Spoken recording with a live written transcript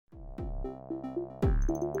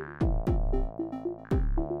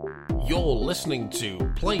You're listening to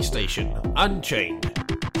PlayStation Unchained.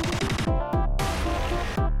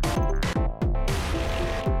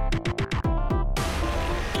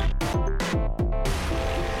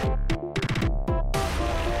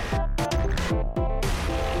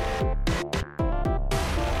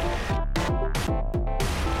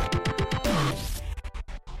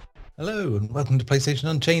 Hello and welcome to PlayStation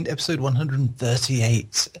Unchained, episode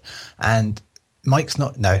 138. And Mike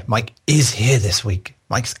is here this week.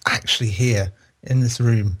 Mike's actually here in this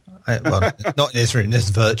room. Well, not in this room, this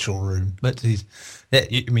virtual room. But he's,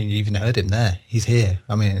 you even heard him there. He's here.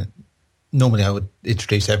 I mean, normally I would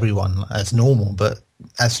introduce everyone as normal, but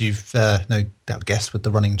as you've no doubt guessed with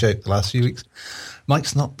the running joke the last few weeks,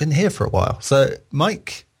 Mike's not been here for a while. So,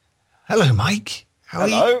 Mike, hello, Mike. How are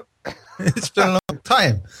you? It's been a long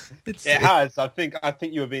time. It has. I think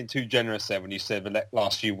you were being too generous there when you said the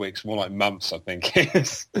last few weeks, more like months, I think.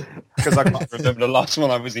 Because I can't remember the last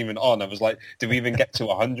one I was even on. I was like, did we even get to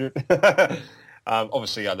 100?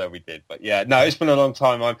 Obviously, I know we did. But yeah, no, it's been a long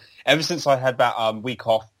time. Ever since I had that week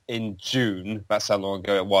off in June, that's how long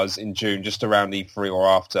ago it was, in June, just around E3 or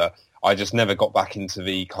after, I just never got back into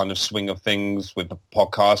the kind of swing of things with the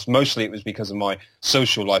podcast. Mostly it was because of my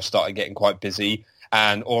social life started getting quite busy.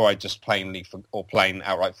 Or I just plain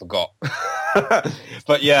outright forgot.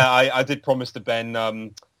 But yeah, I did promise to Ben,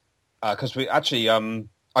 because we actually,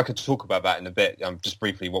 I could talk about that in a bit, just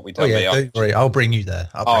briefly what we done. Don't worry, I'll bring you there.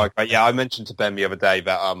 Okay. Yeah, I mentioned to Ben the other day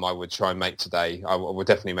that I would try and make today. I would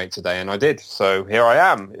definitely make today, and I did. So here I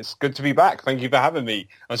am. It's good to be back. Thank you for having me.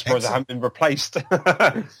 I'm surprised I haven't been replaced.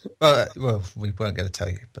 Well, we weren't going to tell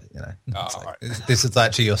you, but right. This is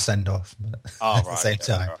actually your send-off. At the same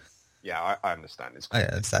time. Right. Yeah, I understand. It's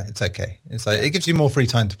okay. It's like it gives you more free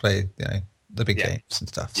time to play, the big games and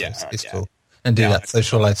stuff. So it's cool. And do that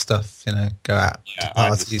social life stuff, go out to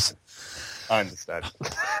parties. I understand.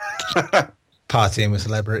 Partying with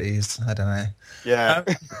celebrities. I don't know. Yeah.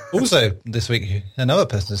 Also, this week, another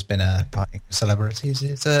person that's been partying with celebrities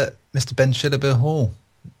is Mr. Ben Shillabill Hall.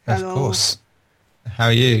 Hello. Of course. How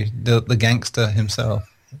are you? The gangster himself.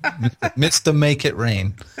 Mr. Make It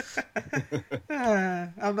Rain.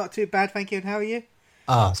 I'm not too bad, thank you. And how are you?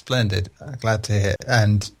 Splendid. Glad to hear.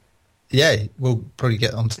 And yeah, we'll probably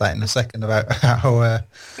get onto that in a second about how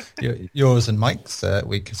yours and Mike's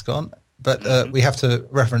week has gone. But we have to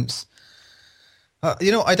reference. I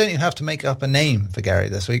don't even have to make up a name for Gary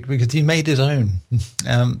this week because he made his own.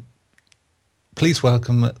 Please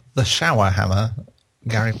welcome the Shower Hammer,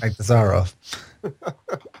 Gary Bagdasarov.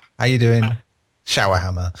 How you doing? Shower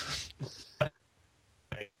Hammer.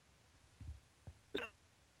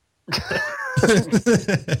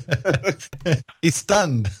 He's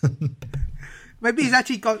stunned. Maybe he's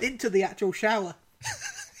actually gone into the actual shower.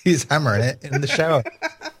 He's hammering it in the shower.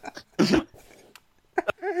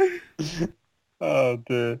 Oh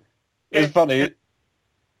dear. It's funny.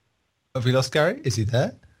 Have we lost Gary? Is he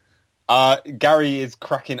there? Gary is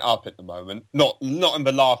cracking up at the moment. Not in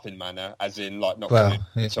the laughing manner, as in like not. Well,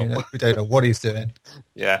 we don't know what he's doing.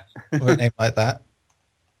 Yeah, with a name like that.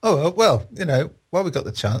 Oh well, while we got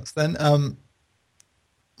the chance, then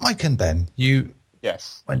Mike and Ben, you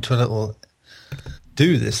went to a little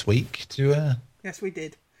do this week to. Yes, we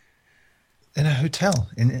did. In a hotel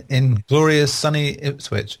in glorious sunny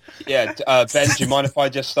Ipswich. Yeah, Ben, do you mind if I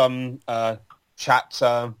just chat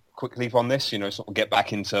quickly on this, sort of get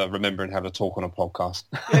back into remembering how to talk on a podcast.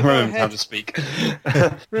 Yeah, remember how to speak.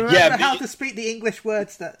 Remember how to speak the English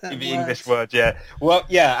words. English word, yeah. Well,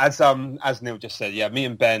 yeah, as Neil just said, yeah, me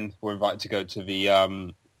and Ben were invited to go to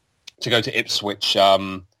the to Ipswich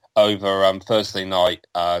over Thursday night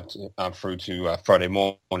through to Friday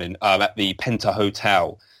morning at the Penta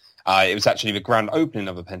Hotel. It was actually the grand opening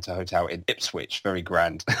of the Penta Hotel in Ipswich, very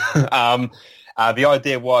grand. The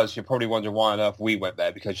idea was, you're probably wondering why on earth we went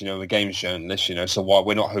there, because, the games journalists, so why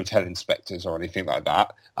we're not hotel inspectors or anything like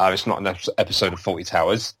that. It's not an episode of 40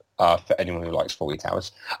 Towers, for anyone who likes 40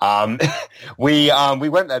 Towers. We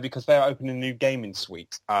went there because they are opening a new gaming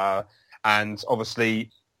suite. And obviously,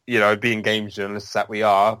 being games journalists that we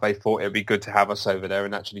are, they thought it would be good to have us over there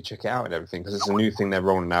and actually check it out and everything, because it's a new thing they're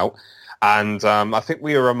rolling out. And I think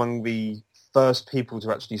we were among the first people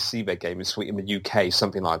to actually see their gaming suite in the UK,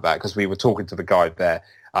 something like that, because we were talking to the guy there.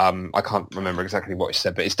 I can't remember exactly what he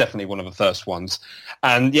said, but it's definitely one of the first ones.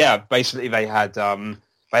 And yeah, basically it was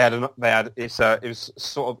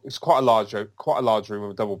quite a large room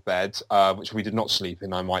with a double bed, which we did not sleep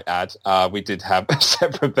in, I might add. We did have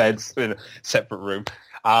separate beds in a separate room.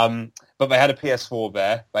 But they had a PS4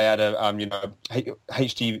 there. They had a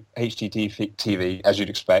HD TV, as you'd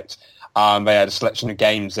expect. They had a selection of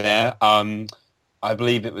games there. I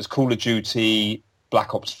believe it was Call of Duty,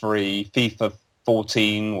 Black Ops 3, FIFA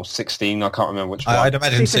 14 or 16. I can't remember which one. I'd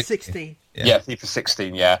imagine FIFA 16. Yeah, FIFA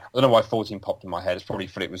 16. Yeah, I don't know why 14 popped in my head. It's probably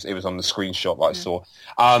for it was on the screenshot that I saw.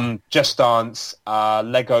 Just Dance,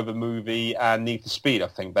 Lego the Movie, and Need for Speed. I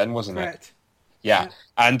think Ben, wasn't it? Correct. Yeah,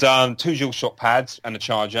 and 2 DualShock pads and a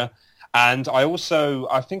charger. And I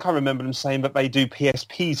think I remember them saying that they do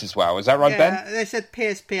PSPs as well. Is that right, Ben? Yeah, they said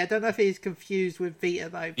PSP. I don't know if he's confused with Vita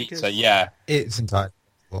though. Because... Vita, yeah. It's entirely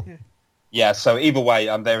possible. Yeah, so either way,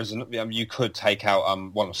 you could take out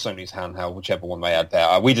one of Sony's handheld, whichever one they had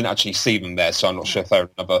there. We didn't actually see them there, so I'm not sure if they're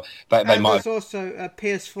another. They might. There's also a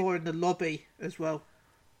PS4 in the lobby as well.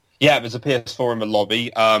 Yeah, there's a PS4 in the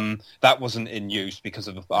lobby. That wasn't in use because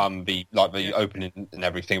of the opening and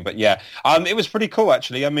everything. But yeah, it was pretty cool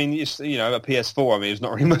actually. I mean, a PS4. I mean, there's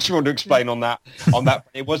not really much more to explain on that.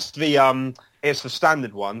 It was it's the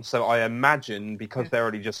standard one. So I imagine because they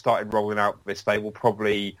already just started rolling out this, they will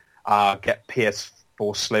probably get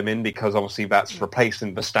PS4 Slim in because obviously that's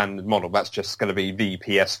replacing the standard model. That's just going to be the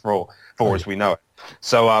PS4 as we know it.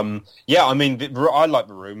 So, I mean, I like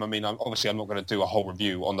the room. I mean, I'm not going to do a whole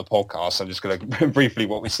review on the podcast. I'm just going to briefly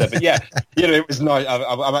what we said. But yeah, it was nice.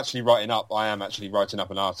 I am actually writing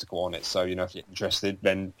up an article on it. So, if you're interested,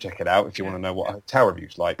 then check it out if you want to know what a hotel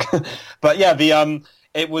review's like. But yeah,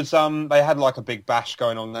 it was, they had like a big bash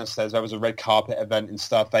going on downstairs. There was a red carpet event and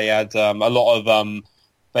stuff. They had a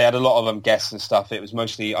lot of guests and stuff. It was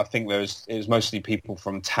mostly, I think it was mostly people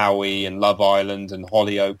from Towie and Love Island and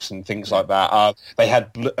Hollyoaks and things like that. They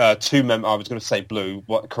had 2 members. I was going to say Blue.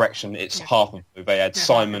 Correction, it's half of Blue. They had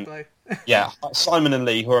Simon. Simon and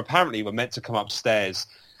Lee, who apparently were meant to come upstairs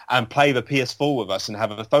and play the PS4 with us and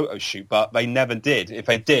have a photo shoot, but they never did. If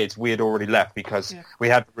they did, we had already left because we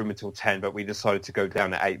had the room until 10, but we decided to go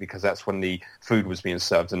down at 8 because that's when the food was being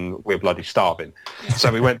served and we're bloody starving.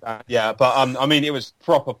 So we went down, but I mean, it was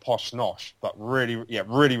proper posh nosh, but really,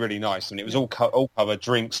 really, really nice. And it was all covered,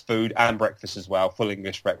 drinks, food, and breakfast as well, full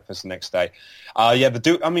English breakfast the next day.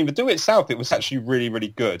 The do itself, it was actually really, really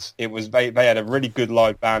good. It was, they had a really good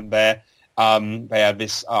live band there. They had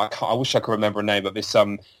this, I wish I could remember her name, but this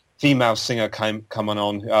female singer coming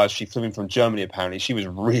on. She flew in from Germany, apparently. She was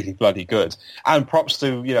really bloody good. And props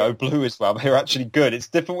to, Blue as well. They were actually good. It's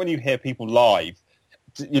different when you hear people live,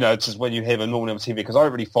 just when you hear them normally on TV, because I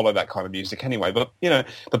don't really follow that kind of music anyway. But,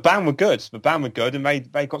 the band were good. And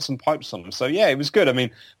they got some pipes on them. So, yeah, it was good. I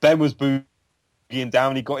mean, Ben was boogieing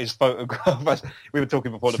down. He got his photograph. We were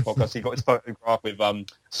talking before the podcast. He got his photograph with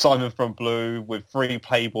Simon from Blue, with 3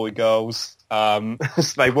 Playboy girls. So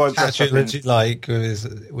they weren't actually legit, like with his,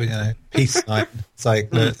 peace sign. It's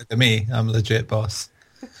like, look at me, I'm a legit boss.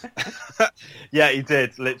 Yeah, he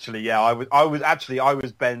did literally. Yeah, I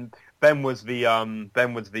was Ben. Ben was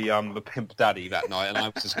the pimp daddy that night, and I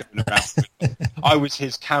was just going around. I was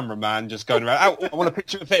his cameraman, just going around. Oh, I want a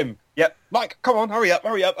picture of him. Yep, Mike, come on, hurry up.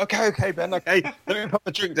 Okay, Ben. Okay, let me put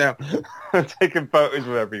the drink down. Taking photos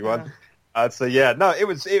with everyone.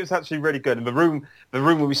 It was actually really good. And the room we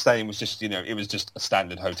were staying was just, it was just a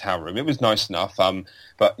standard hotel room. It was nice enough.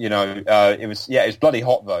 But it was bloody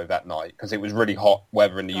hot though that night because it was really hot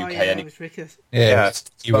weather in the UK. It was ridiculous.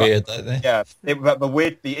 It's weird, don't they? Yeah.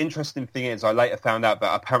 The interesting thing is, I later found out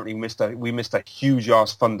that apparently we missed a huge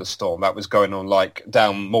ass thunderstorm that was going on like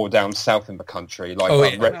more down south in the country. Like,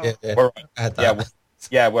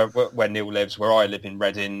 where Neil lives, where I live in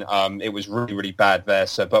Reading, it was really, really bad there.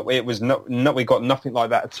 So, but it was we got nothing like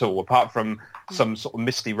that at all, apart from some sort of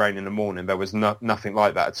misty rain in the morning. There was nothing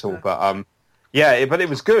like that at all. But but it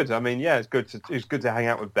was good. I mean, it was good to hang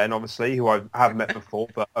out with Ben, obviously, who I have met before,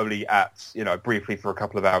 but only at briefly for a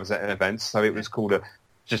couple of hours at an event. So it was cool to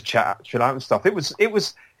just chill out and stuff. It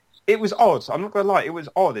was odd. I'm not going to lie. It was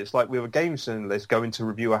odd. It's like we were game journalists going to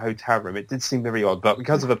review a hotel room. It did seem very odd, but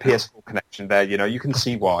because of a PS4 connection there, you can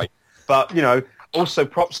see why. But, also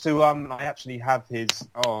props to, I actually have his,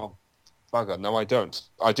 bugger, no I don't.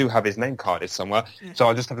 I do have his name carded somewhere. So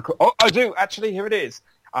I just have I do, actually, here it is.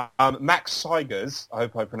 Max Seigers, I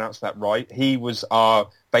hope I pronounced that right. He was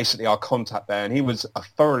basically our contact there, and he was a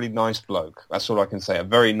thoroughly nice bloke. That's all I can say. A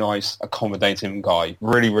very nice, accommodating guy.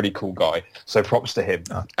 Really, really cool guy. So props to him.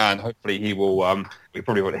 And hopefully he will, we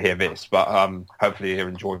probably won't hear this, but hopefully he'll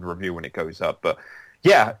enjoy the review when it goes up. But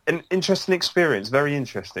yeah, an interesting experience. Very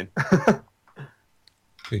interesting.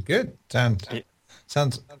 Good.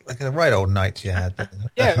 Sounds like a right old night you had.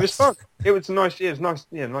 Yeah, it was fun. It was nice.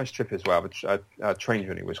 Nice trip as well. But train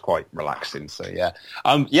journey was quite relaxing. So yeah,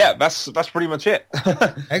 that's pretty much it.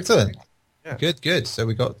 Excellent. Yeah. Good. So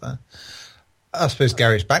we got that. I suppose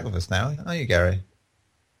Gary's back with us now. Are you, Gary?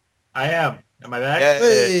 I am. Am I back?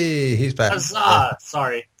 Hey, he's back.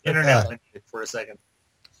 Sorry, internet went for a second.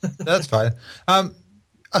 That's fine. I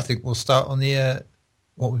think we'll start on the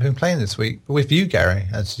what we've been playing this week with you, Gary,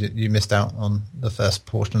 as you missed out on the first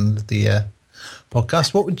portion of the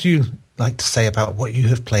podcast. What would you like to say about what you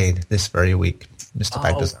have played this very week, Mr.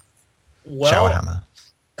 Bagdasar? Well, Showerhammer.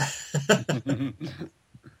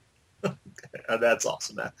 That's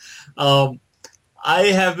awesome, man. I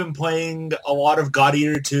have been playing a lot of God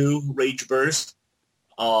Eater 2 Rage Burst.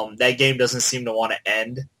 That game doesn't seem to want to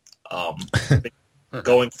end.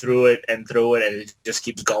 Going through it, and it just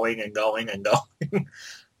keeps going and going and going.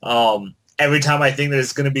 Every time I think that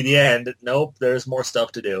it's going to be the end, nope, there's more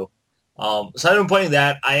stuff to do. So I've been playing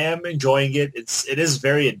that. I am enjoying it. It is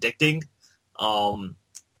very addicting,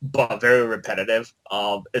 but very repetitive.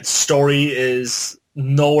 Its story is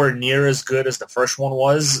nowhere near as good as the first one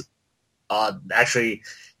was. Actually,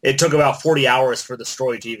 it took about 40 hours for the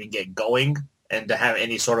story to even get going and to have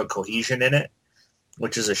any sort of cohesion in it,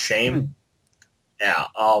 which is a shame. Yeah.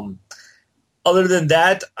 Other than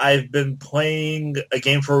that, I've been playing a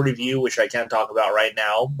game for review, which I can't talk about right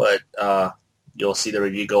now, but you'll see the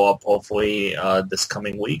review go up hopefully this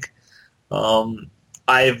coming week.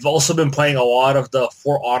 I've also been playing a lot of the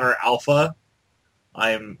For Honor Alpha.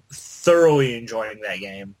 I'm thoroughly enjoying that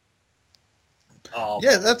game.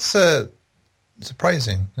 Yeah, that's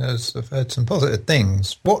surprising. I've heard some positive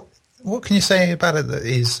things. What can you say about it that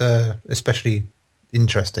is especially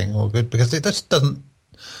interesting or good? Because it just doesn't,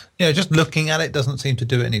 just looking at it doesn't seem to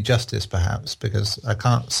do it any justice, perhaps, because I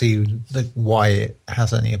can't see why it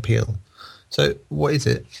has any appeal. So what is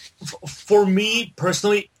it? For me,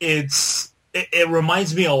 personally, it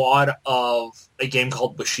reminds me a lot of a game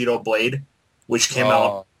called Bushido Blade, which came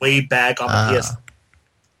out way back on the PS,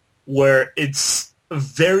 where it's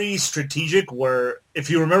very strategic, where if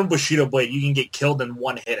you remember Bushido Blade, you can get killed in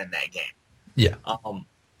one hit in that game. Yeah.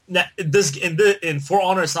 Now, in For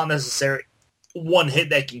Honor, it's not necessarily one hit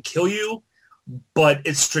that can kill you, but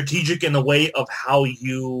it's strategic in the way of how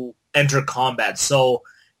you enter combat. So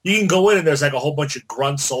you can go in and there's like a whole bunch of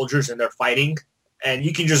grunt soldiers and they're fighting, and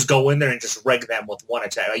you can just go in there and just wreck them with one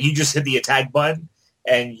attack. Like, you just hit the attack button,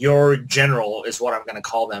 and your general is what I'm going to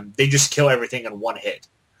call them. They just kill everything in one hit.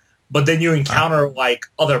 But then you encounter like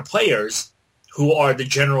other players who are the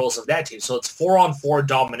generals of that team. So it's 4-on-4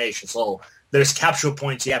 domination. So there's capture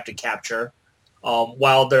points you have to capture,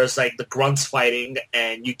 while there's like the grunts fighting,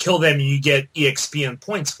 and you kill them, you get EXP and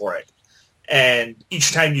points for it. And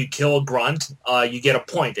each time you kill a grunt, you get a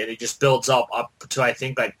point, and it just builds up to, I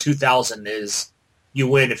think, like 2,000 is you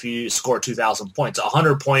win if you score 2,000 points.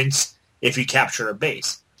 100 points if you capture a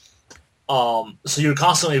base. So you're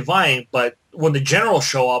constantly vying, but when the generals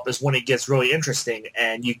show up is when it gets really interesting,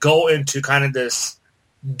 and you go into kind of this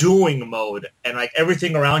dueling mode, and like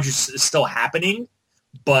everything around you is still happening,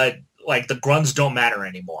 but like the grunts don't matter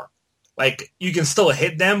anymore. Like, you can still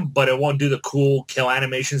hit them, but it won't do the cool kill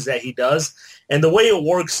animations that he does. And the way it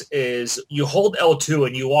works is you hold L2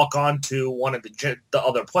 and you walk onto one of the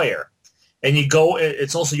other player, and you go.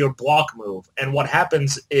 It's also your block move. And what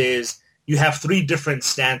happens is you have 3 different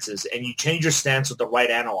stances, and you change your stance with the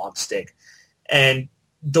right analog stick. And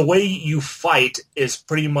the way you fight is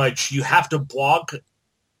pretty much you have to block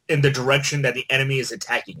in the direction that the enemy is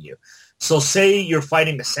attacking you. So say you're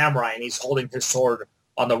fighting a samurai and he's holding his sword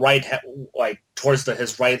on the right, like towards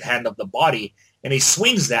his right hand of the body, and he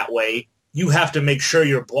swings that way, you have to make sure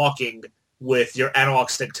you're blocking with your analog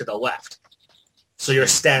stick to the left. So your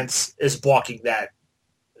stance is blocking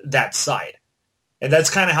that side. And that's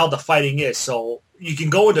kind of how the fighting is. So you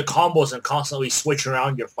can go into combos and constantly switch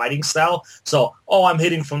around your fighting style. So, I'm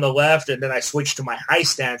hitting from the left, and then I switch to my high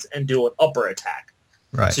stance and do an upper attack.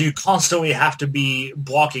 Right. So you constantly have to be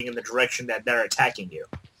blocking in the direction that they're attacking you.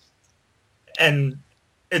 And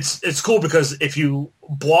it's cool because if you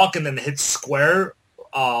block and then hit square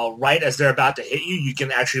right as they're about to hit you, you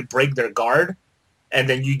can actually break their guard, and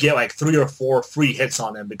then you get like 3 or 4 free hits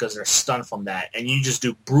on them because they're stunned from that, and you just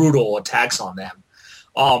do brutal attacks on them.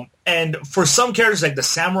 And for some characters like the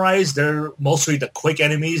samurais, they're mostly the quick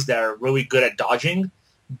enemies that are really good at dodging,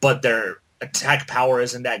 but their attack power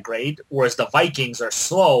isn't that great, whereas the Vikings are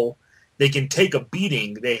slow. They can take a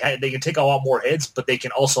beating. They can take a lot more hits, but they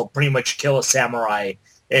can also pretty much kill a samurai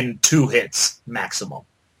in 2 hits maximum.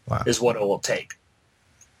 Wow. Is what it will take.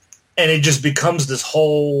 And it just becomes this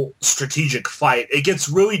whole strategic fight. It gets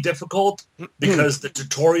really difficult because the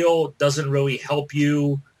tutorial doesn't really help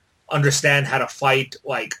you understand how to fight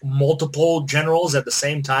like multiple generals at the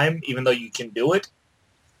same time, even though you can do it.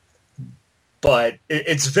 But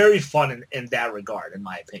it's very fun in that regard, in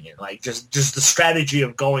my opinion. Like, just the strategy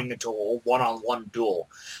of going into a one-on-one duel.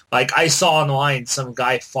 Like, I saw online some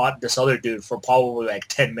guy fought this other dude for probably like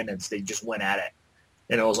 10 minutes. They just went at it.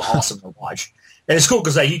 and it was awesome to watch. And it's cool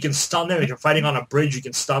because like, you can stun them. If you're fighting on a bridge, you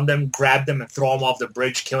can stun them, grab them, and throw them off the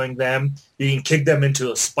bridge, killing them. You can kick them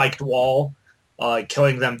into a spiked wall,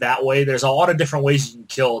 killing them that way. There's a lot of different ways you can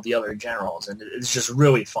kill the other generals, and it's just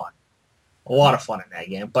really fun. A lot of fun in that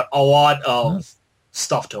game, but a lot of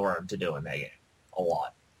stuff to learn to do in that game. A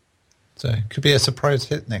lot. So it could be a surprise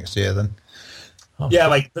hit next year then. Oh. Yeah,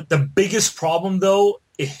 like the biggest problem, though,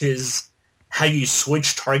 is how you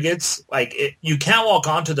switch targets. Like you can't walk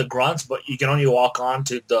onto the grunts, but you can only walk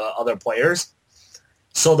onto the other players.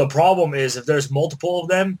 So the problem is if there's multiple of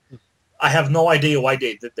them, I have no idea why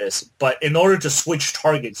they did this, but in order to switch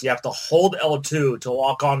targets, you have to hold L2 to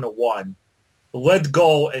lock onto one, let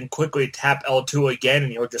go, and quickly tap L2 again,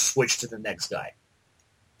 and you'll just switch to the next guy.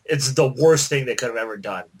 It's the worst thing they could have ever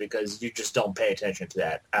done because you just don't pay attention to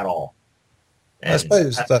that at all. And I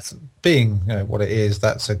suppose that's being what it is.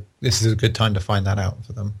 This is a good time to find that out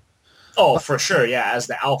for them. Oh, for sure, yeah. As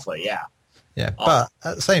the alpha, yeah. Yeah, but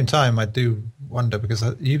at the same time, I do wonder because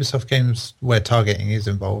Ubisoft games where targeting is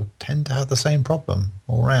involved tend to have the same problem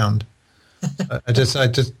all around. I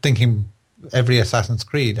just thinking every Assassin's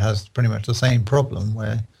Creed has pretty much the same problem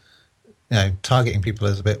where targeting people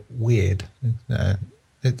is a bit weird.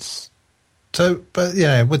 It's so, but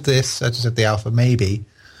with this, as I said, the alpha maybe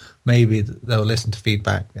they'll listen to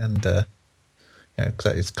feedback and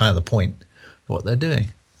because it's kind of the point of what they're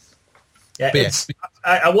doing. Yeah,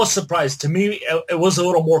 I was surprised. To me, it was a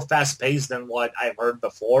little more fast-paced than what I've heard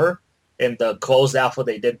before in the closed alpha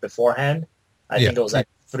they did beforehand. I think it was like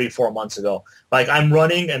 3-4 months ago. Like, I'm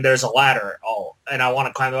running, and there's a ladder. Oh, and I want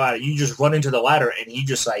to climb the ladder. You just run into the ladder, and he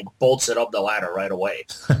just, like, bolts it up the ladder right away.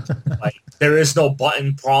 Like, there is no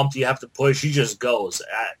button prompt you have to push. He just goes.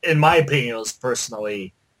 In my opinion, it was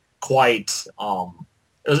personally quite...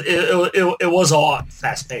 It was a lot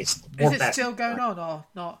fast-paced. Is it still going on or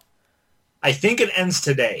not? I think it ends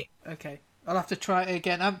today. Okay. I'll have to try it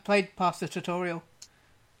again. I haven't played past the tutorial.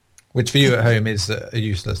 Which for you at home is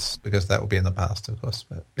useless because that will be in the past, of course.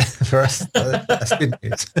 But for us, that's good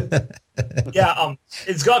news. Yeah,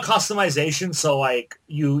 it's got customization. So like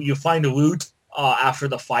you find loot after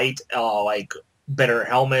the fight, like better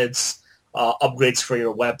helmets, upgrades for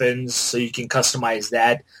your weapons, so you can customize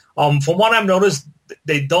that. From what I've noticed,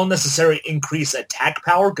 they don't necessarily increase attack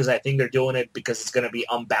power because I think they're doing it because it's going to be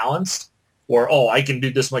unbalanced. Or, I can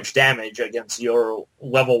do this much damage against your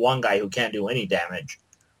level 1 guy who can't do any damage.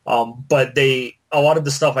 But a lot of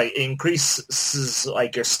the stuff like increases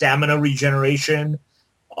like your stamina regeneration,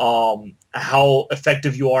 how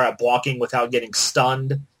effective you are at blocking without getting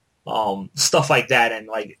stunned, stuff like that. And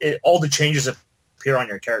like all the changes appear on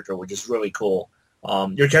your character, which is really cool.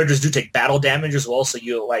 Your characters do take battle damage as well. So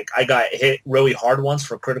I got hit really hard once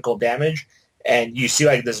for critical damage, and you see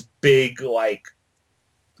like this big like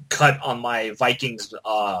cut on my Viking's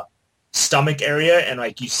stomach area, and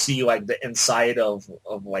like you see like the inside of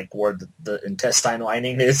like where the intestine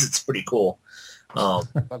lining is. It's pretty cool.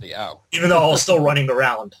 Bloody hell. Even though I was still running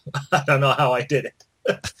around. I don't know how I did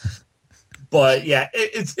it. But yeah,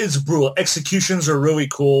 it's brutal. Executions are really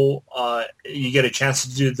cool. You get a chance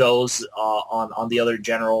to do those on the other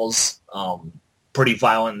generals. Pretty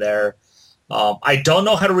violent there. I don't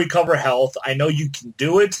know how to recover health. I know you can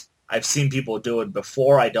do it. I've seen people do it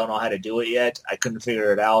before. I don't know how to do it yet. I couldn't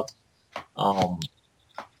figure it out.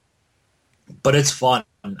 But it's fun.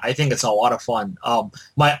 I think it's a lot of fun.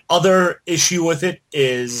 My other issue with it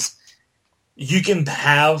is you can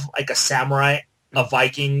have like a samurai, a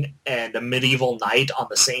Viking, and a medieval knight on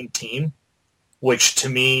the same team, which to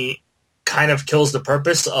me kind of kills the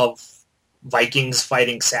purpose of Vikings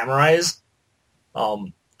fighting samurais.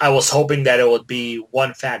 I was hoping that it would be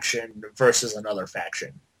one faction versus another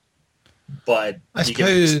faction. But I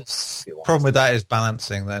suppose the problem with that is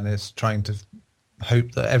balancing then, is trying to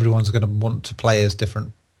hope that everyone's going to want to play as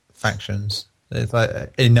different factions. It's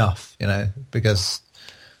like enough, because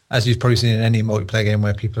as you've probably seen in any multiplayer game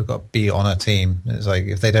where people have got to be on a team, it's like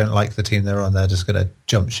if they don't like the team they're on, they're just going to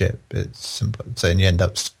jump ship. It's simple. So you end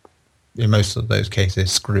up, in most of those cases,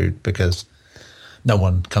 screwed because no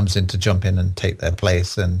one comes in to jump in and take their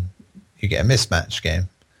place, and you get a mismatch game.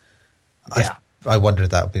 Yeah. I wonder if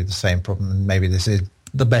that would be the same problem, and maybe this is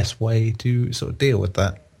the best way to sort of deal with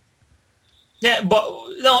that. Yeah, but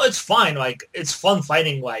no, it's fine. Like, it's fun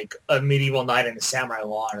fighting like a medieval knight and a samurai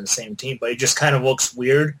law on the same team, but it just kind of looks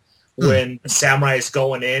weird when the samurai is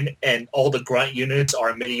going in and all the grunt units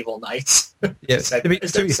are medieval knights. Yeah, to be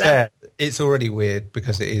fair, it's already weird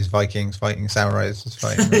because it is Vikings fighting samurais.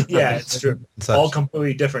 Fighting yeah, it's true. All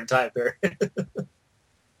completely different time period.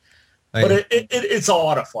 But it's a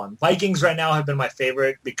lot of fun. Vikings right now have been my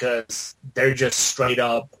favorite because they're just straight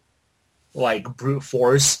up like brute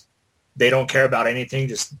force. They don't care about anything,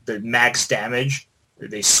 just the max damage.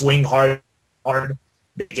 They swing hard.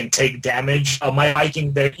 They can take damage. My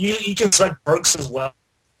Viking, you can select perks as well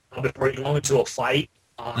before you go into a fight.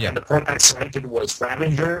 And the perk I selected was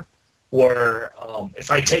Ravager, where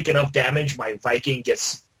if I take enough damage, my Viking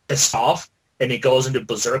gets pissed off and it goes into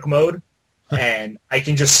berserk mode, and I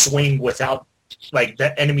can just swing without like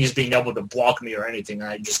the enemies being able to block me or anything.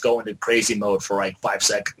 I just go into crazy mode for like 5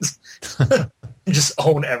 seconds, just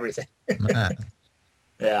own everything.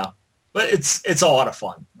 Yeah, but it's a lot of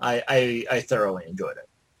fun. I thoroughly enjoyed it.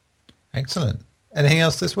 Excellent. Anything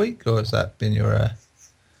else this week, or has that been your?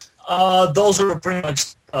 Those are pretty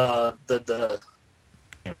much the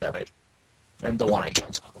and the one I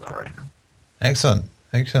can't talk about right now. Excellent.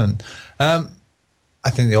 I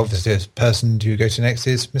think the obvious person to go to next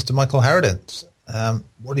is Mr. Michael Harradence.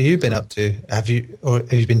 What have you been up to? Have you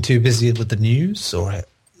been too busy with the news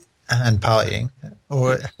and partying,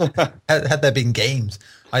 or had there been games?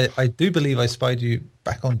 I do believe I spied you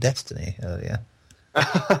back on Destiny earlier.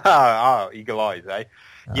 Oh, eagle eyes, eh?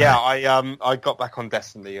 Yeah, I got back on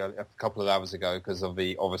Destiny a couple of hours ago because of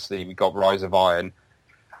obviously we got Rise of Iron,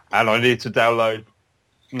 and I needed to download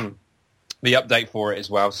the update for it as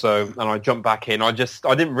well. So, and I jumped back in. I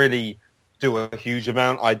didn't really do a huge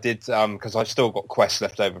amount. I did because I still got quests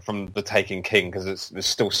left over from the Taken King because there's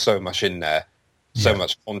still so much in there, so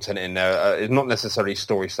much content in there. It's not necessarily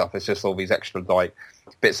story stuff. It's just all these extra like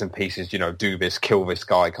bits and pieces. Do this, kill this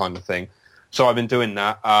guy, kind of thing. So I've been doing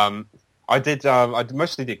that. I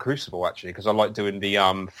mostly did Crucible actually because I like doing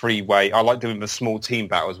the freeway. I like doing the small team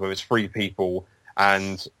battles where it's 3 people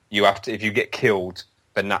and you have to, if you get killed,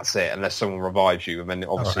 then that's it, unless someone revives you, and then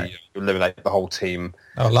obviously you eliminate the whole team.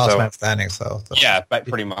 Oh, last man standing style. Yeah,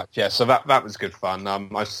 pretty much. Yeah, so that was good fun.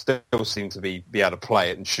 I still seem to be able to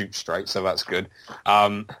play it and shoot straight, so that's good.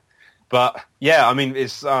 But yeah, I mean,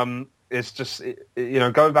 it's just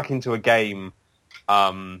going back into a game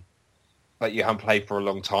that you haven't played for a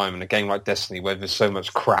long time, and a game like Destiny where there's so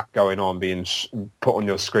much crap going on being put on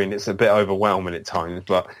your screen, it's a bit overwhelming at times.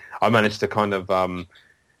 But I managed to kind of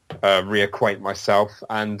reacquaint myself,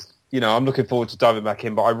 and I'm looking forward to diving back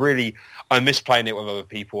in. But I miss playing it with other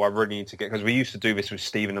people. I really need to because we used to do this with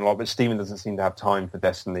Stephen a lot, but Stephen doesn't seem to have time for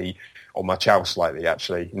Destiny or much else lately,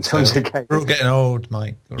 actually, in terms of games. We're all getting old,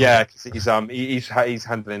 Mike. Yeah, because he's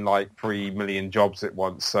handling like 3 million jobs at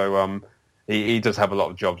once, so he does have a lot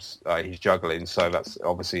of jobs he's juggling, so that's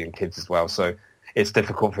obviously in kids as well, so it's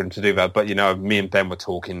difficult for him to do that. But me and Ben were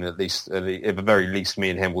talking, at the very least me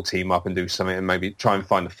and him will team up and do something, and maybe try and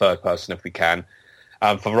find a third person if we can,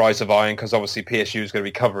 for Rise of Iron, because obviously PSU is going to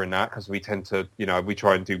be covering that, because we tend to we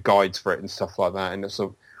try and do guides for it and stuff like that, and it's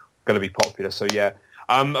going to be popular. So yeah,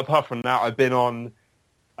 apart from that, I've been on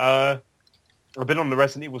the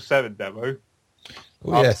Resident Evil 7 demo.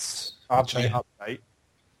 Oh, yes, after the update.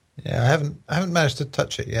 Yeah, I haven't managed to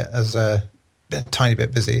touch it yet, as a tiny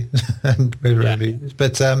bit busy and with reviews.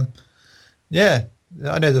 But yeah,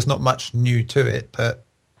 I know there's not much new to it, but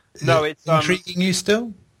it's intriguing you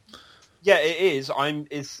still. Yeah, it is.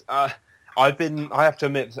 I have to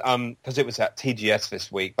admit, because it was at TGS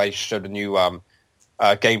this week, they showed a new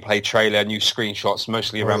gameplay trailer, new screenshots,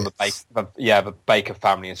 mostly around the Baker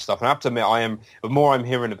family and stuff. And I have to admit, the more I'm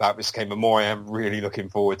hearing about this game, the more I am really looking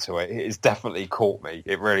forward to it. It has definitely caught me.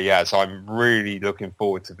 It really has. I'm really looking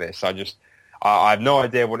forward to this. I have no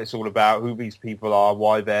idea what it's all about, who these people are,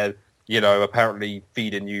 why they're, apparently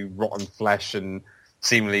feeding you rotten flesh and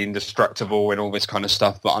seemingly indestructible and all this kind of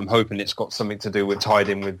stuff. But I'm hoping it's got something to do with tied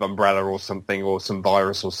in with Umbrella or something, or some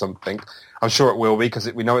virus or something. I'm sure it will be,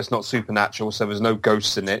 because we know it's not supernatural, so there's no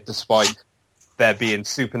ghosts in it, despite there being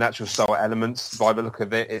supernatural style elements. By the look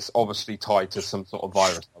of it, it's obviously tied to some sort of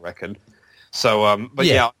virus, I reckon. So, I'm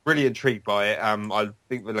really intrigued by it. I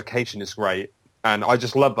think the location is great, and I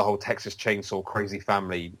just love the whole Texas Chainsaw Crazy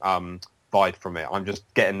Family vibe from it. I'm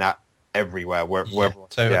just getting that everywhere. Wherever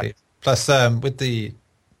totally. Yeah. Plus, with the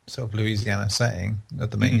sort of Louisiana setting of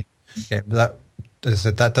the main game, that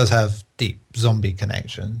does have deep zombie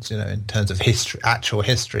connections, in terms of history, actual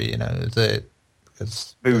history,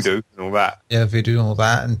 because voodoo and all that. Yeah, voodoo and all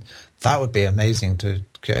that, and that would be amazing to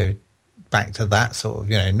go back to that sort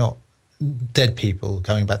of, not dead people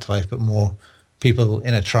coming back to life, but more people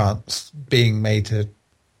in a trance being made to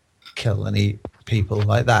kill and eat people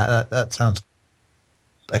like that. That sounds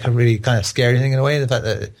like a really kind of scary thing in a way. The fact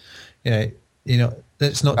that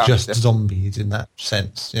it's not just zombies in that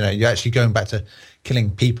sense. You're actually going back to killing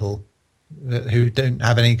people who don't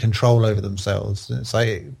have any control over themselves. It's like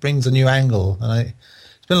it brings a new angle, and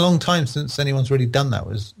it's been a long time since anyone's really done that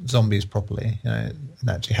with zombies properly. And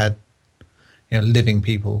actually had living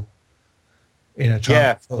people in a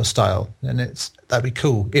Transformers style, and that'd be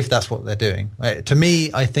cool if that's what they're doing. To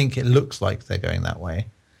me, I think it looks like they're going that way,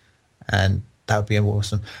 and that would be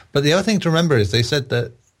awesome. But the other thing to remember is they said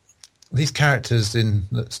that these characters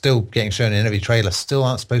still getting shown in every trailer still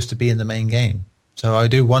aren't supposed to be in the main game. So I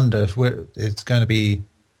do wonder if it's going to be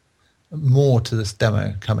more to this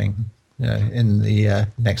demo coming, in the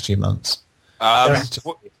next few months.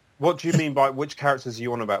 What do you mean by which characters are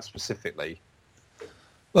you on about specifically?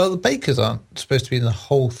 Well, the Bakers aren't supposed to be in the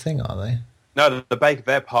whole thing, are they? No, the Baker,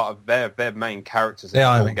 they're part of their main characters. They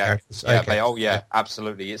are main characters. Yeah, okay.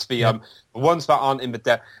 Absolutely. It's the ones that aren't in the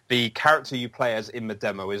demo. The character you play as in the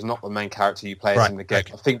demo is not the main character you play as in the game.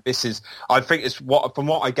 Okay. I think it's from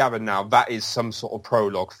what I gather now, that is some sort of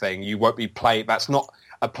prologue thing. You won't be that's not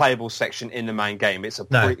a playable section in the main game. This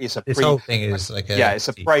whole thing is like it's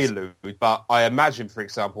a prelude. But I imagine, for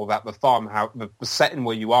example, that the farmhouse, the setting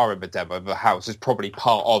where you are in the demo, the house, is probably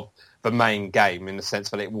part of the main game in the sense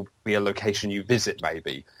that it will be a location you visit,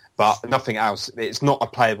 maybe, but nothing else. It's not a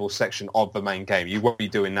playable section of the main game. You won't be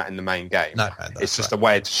doing that in the main game. No, it's just a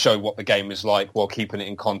way to show what the game is like while keeping it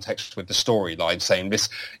in context with the storyline, saying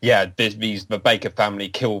the Baker family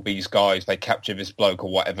kill these guys, they capture this bloke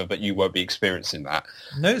or whatever, but you won't be experiencing that.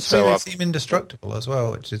 No, so they seem indestructible as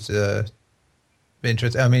well, which is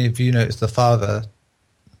interesting. I mean, if you notice the father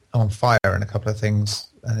on fire and a couple of things,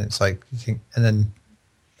 and it's like you think, and then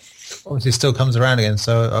obviously still comes around again,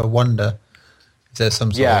 so I wonder if there's some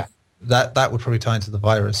sort of that would probably tie into the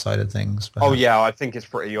virus side of things. Perhaps. Oh yeah, I think it's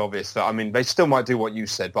pretty obvious that, I mean, they still might do what you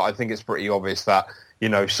said, but I think it's pretty obvious that,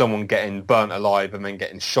 someone getting burnt alive and then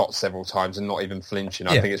getting shot several times and not even flinching.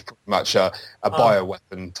 I think it's pretty much a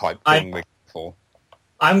bioweapon type thing we're for.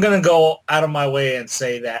 I'm going to go out of my way and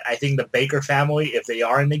say that I think the Baker family, if they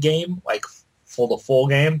are in the game, like for the full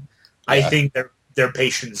game, I think they're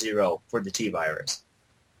patient zero for the T-virus.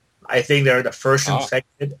 I think they're the first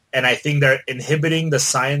infected, and I think they're inhibiting the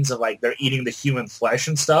signs of they're eating the human flesh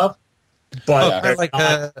and stuff. But they're like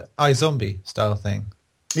a iZombie style thing.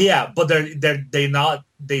 Yeah, but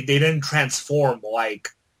they didn't transform like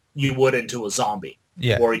you would into a zombie.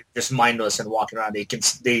 Yeah, or you're just mindless and walking around.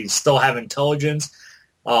 They still have intelligence.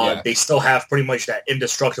 They still have pretty much that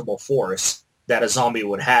indestructible force that a zombie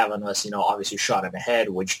would have, unless obviously shot in the head,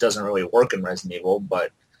 which doesn't really work in Resident Evil.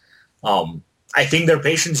 But I think they're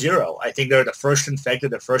patient zero. I think they're the first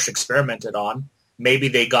infected, the first experimented on. Maybe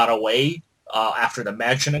they got away after the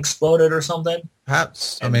mansion exploded or something.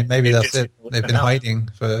 Perhaps. I mean, maybe that's it. They've been hiding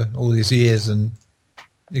for all these years and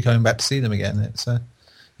you're coming back to see them again. It's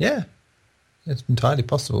it's entirely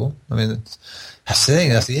possible. I mean, that's the thing.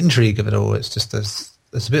 That's the intrigue of it all. It's just there's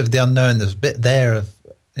a bit of the unknown. There's a bit there of,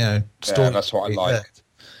 story. Yeah, that's what I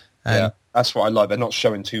like. That's what I like. They're not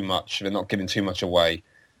showing too much. They're not giving too much away.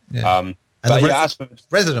 Yeah. And the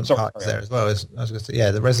resident part is there as well. I was going to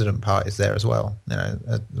say, the resident part is there as well.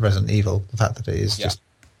 Resident Evil, the fact that it is just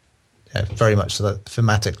very much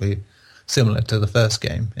thematically similar to the first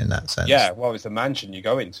game in that sense. Yeah, well, it's the mansion you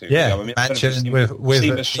go into. Yeah, mansion with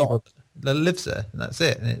a shot that lives there, and that's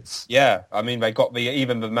it. And it's I mean, they got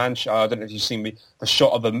even the mansion. I don't know if you've seen the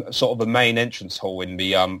shot of the main entrance hall in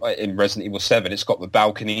the in Resident Evil 7. It's got the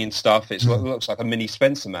balcony and stuff. It looks like a mini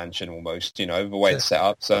Spencer mansion almost. The way it's set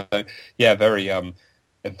up. So very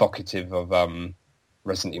evocative of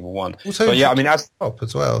Resident Evil 1. Also, but I mean, as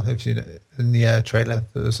well, if you in the trailer,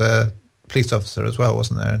 there was a police officer as well,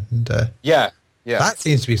 wasn't there? And that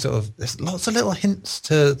seems to be there's lots of little hints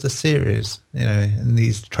to the series, in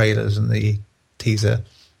these trailers and the teaser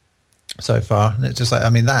so far. And it's just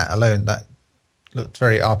that alone, that looked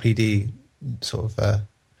very RPD sort of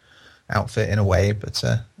outfit in a way, but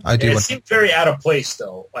I do. It seemed very out of place,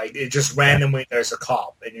 though. Like, it just randomly there's a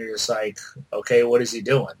cop, and you're just like, okay, what is he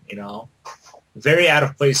doing? Very out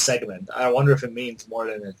of place segment. I wonder if it means more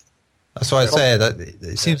than it. That's why I say that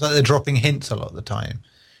it seems like they're dropping hints a lot of the time.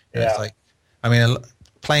 It's like,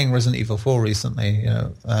 playing Resident Evil 4 recently,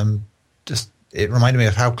 just it reminded me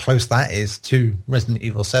of how close that is to Resident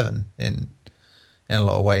Evil 7 in a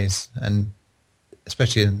lot of ways, and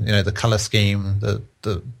especially in the color scheme, the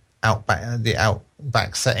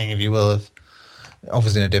outback setting, if you will, of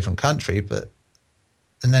obviously in a different country,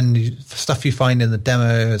 and then the stuff you find in the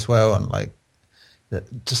demo as well, and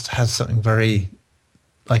that just has something very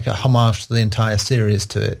like a homage to the entire series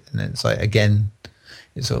to it, and it's like again.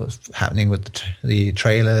 It's sort of happening with the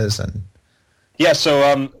trailers and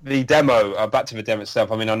so the demo, back to the demo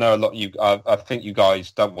itself. I mean, I know a lot of you. I think you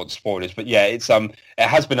guys don't want spoilers, but it's it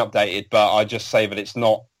has been updated. But I just say that it's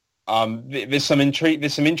not. There's some intrigue.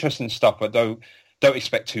 There's some interesting stuff, but don't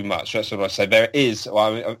expect too much. That's what I say. There is, well,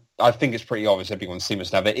 I mean, I think it's pretty obvious, everyone's seen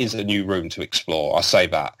this now, there is a new room to explore. I say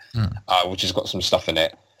that, which has got some stuff in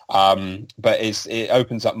it. But it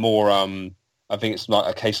opens up more, I think it's like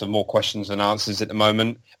a case of more questions than answers at the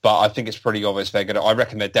moment. But I think it's pretty obvious I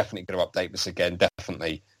reckon they're definitely going to update this again,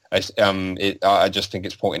 definitely. I just think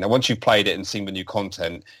it's pointing. Now, once you've played it and seen the new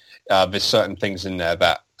content, there's certain things in there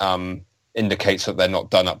that indicates that they're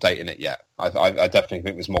not done updating it yet. I definitely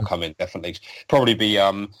think there's more coming. Definitely, probably be.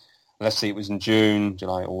 Let's see, it was in June,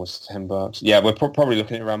 July, August, September. Yeah, we're probably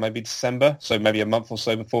looking at around maybe December, so maybe a month or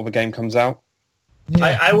so before the game comes out.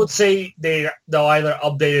 Yeah. I would say they'll either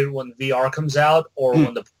update it when VR comes out or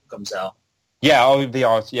when the pool comes out. Yeah,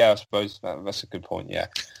 VR. Yeah, I suppose that's a good point. Yeah.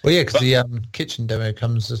 Well, yeah, because the kitchen demo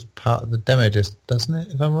comes as part of the demo disc, doesn't it?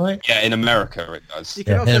 If I'm right. Yeah, in America it does. You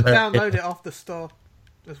can also download it off the store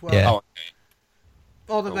as well. Yeah. Oh, okay.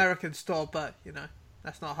 On the American store, but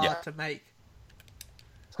that's not hard to make.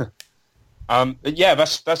 Yeah,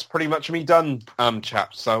 that's pretty much me done,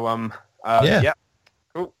 chaps. So yeah.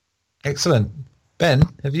 Cool. Excellent. Ben,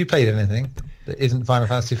 have you played anything that isn't Final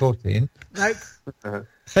Fantasy 14? Nope.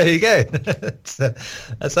 There you go.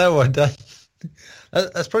 That's how one done.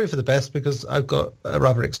 That's probably for the best because I've got a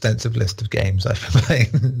rather extensive list of games I've been playing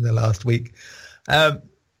in the last week. I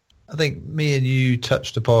think me and you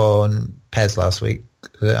touched upon PES last week,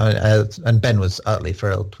 and Ben was utterly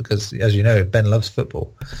thrilled because, as you know, Ben loves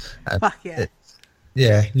football. Fuck yeah.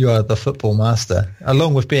 Yeah, you are the football master,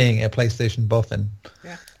 along with being a PlayStation boffin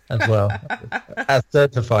as well, as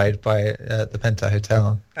certified by the Penta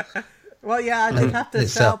Hotel. Well, yeah, I did have to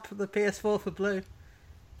set up the PS4 for Blue.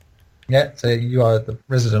 Yeah, so you are the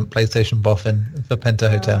resident PlayStation boffin for Penta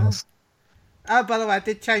Hotels. Oh, by the way, I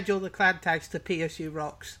did change all the clan tags to PSU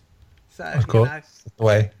Rocks. So, of course, that's the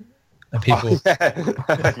way. And people...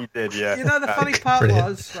 You did, yeah. The funny part Brilliant.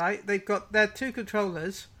 was, right, they're two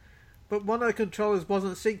controllers, but one of the controllers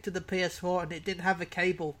wasn't synced to the PS4 and it didn't have a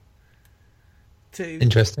cable to...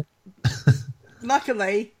 Interesting.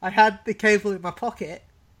 Luckily, I had the cable in my pocket.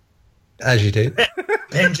 As you do.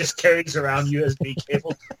 Ben just carries around USB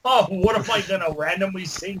cable. Oh, what am I going to randomly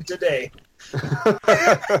sing today?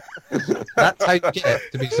 That's how you get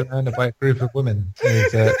to be surrounded by a group of women.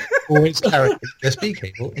 Is, always carry a USB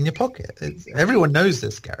cable in your pocket. Everyone knows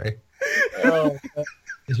this, Gary. Oh,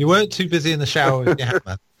 If you weren't too busy in the shower with your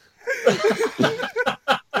hammer.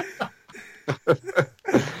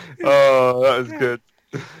 Oh, that was good.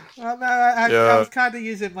 Well, no, I was kind of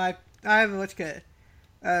using I have a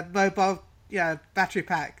mobile battery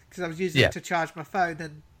pack because I was using it to charge my phone,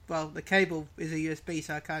 and well, the cable is a USB,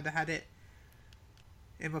 so I kind of had it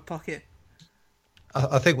in my pocket.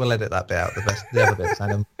 I think we'll edit that bit out. The other bits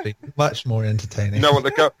and it'll be much more entertaining. You know what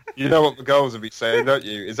the girls will be saying, don't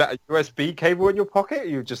you? Is that a USB cable in your pocket? Or are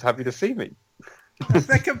you just happy to see me? If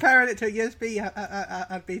they're comparing it to a USB,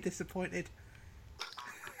 I'd be disappointed.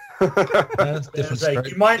 Different like,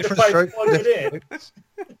 you mind if I plug it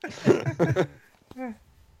in?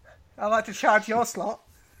 I like to charge your slot.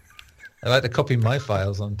 I like to copy my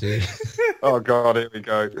files onto. Oh God, here we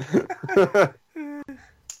go.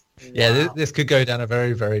 Yeah, this could go down a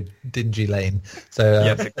very, very dingy lane.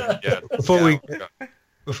 So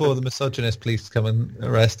before the misogynist police come and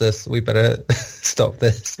arrest us, we better stop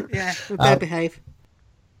this. Yeah, we better behave.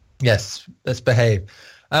 Yes, let's behave.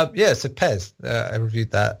 So PES, I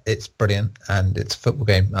reviewed that. It's brilliant, and it's a football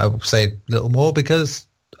game. I will say a little more because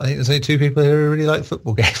I think there's only two people who really like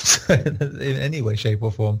football games in any way, shape,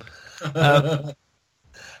 or form.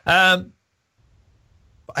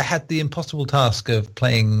 I had the impossible task of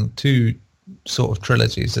playing two sort of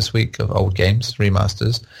trilogies this week of old games,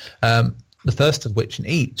 remasters. The first of which in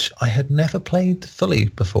each I had never played fully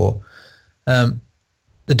before. The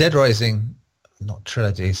Dead Rising, not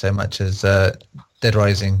trilogy so much as Dead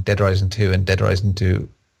Rising 2, and Dead Rising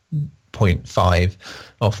 2.5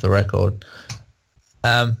 off the record.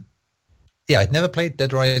 I'd never played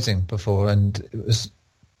Dead Rising before, and it was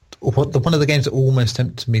one of the games that almost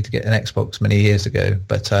tempted me to get an Xbox many years ago.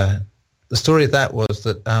 But the story of that was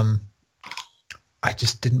that I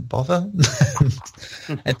just didn't bother.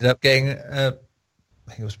 Ended up getting, I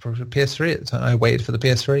think it was probably a PS3 at the time. I waited for the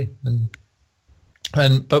PS3,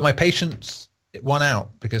 but my patience won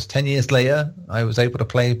out because 10 years later I was able to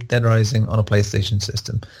play Dead Rising on a PlayStation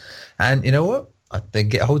system, and you know what? I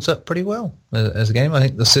think it holds up pretty well as a game. I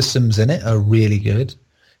think the systems in it are really good.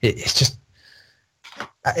 It's just,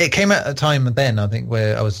 it came at a time then, I think,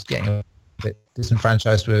 where I was getting a bit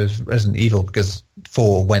disenfranchised with Resident Evil because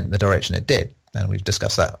 4 went the direction it did. And we've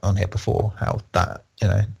discussed that on here before, how that,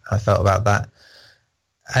 I felt about that.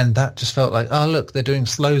 And that just felt like, oh, look, they're doing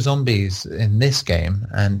slow zombies in this game,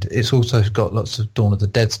 and it's also got lots of Dawn of the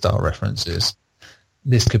Dead style references.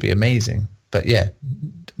 This could be amazing. But yeah,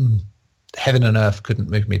 heaven and earth couldn't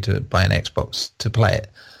move me to buy an Xbox to play it.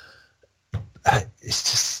 It's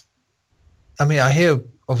just, I mean, I hear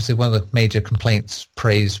obviously one of the major complaints,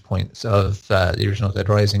 praise points of the original Dead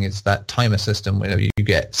Rising is that timer system where you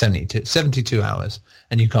get 72 hours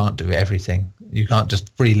and you can't do everything. You can't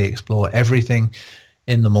just freely explore everything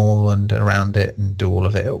in the mall and around it and do all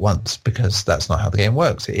of it at once, because that's not how the game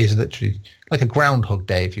works. It is literally like a Groundhog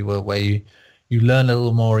Day, if you will, where you learn a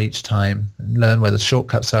little more each time and learn where the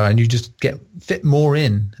shortcuts are, and you just fit more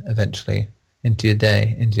in eventually into your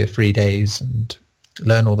day, into your 3 days, and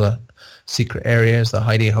learn all the secret areas, the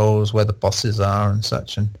hidey holes, where the bosses are and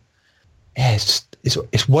such. And yeah,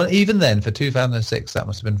 it's one, even then for 2006, that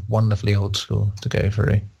must have been wonderfully old school to go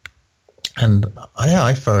through. And yeah,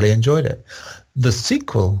 I thoroughly enjoyed it. The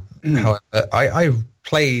sequel, however, I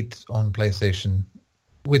played on PlayStation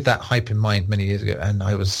with that hype in mind many years ago, and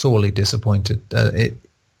I was sorely disappointed. It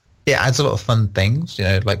adds a lot of fun things,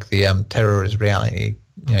 like the Terror is Reality,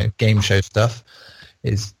 game show stuff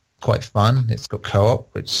is quite fun. It's got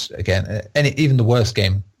co-op, which again, even the worst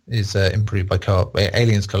game is improved by co-op.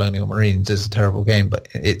 Aliens Colonial Marines is a terrible game, but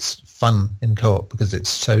it's fun in co-op because it's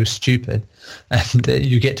so stupid, and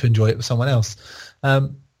you get to enjoy it with someone else.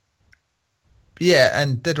 Yeah,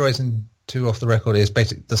 and Dead Rising 2 Off the Record is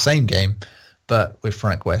basically the same game, but with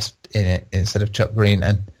Frank West in it instead of Chuck Green.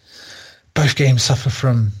 And both games suffer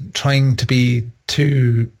from trying to be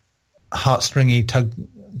too heartstringy,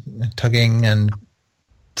 tugging, and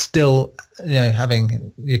still,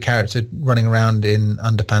 having your character running around in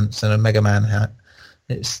underpants and a Mega Man hat.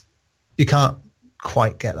 You can't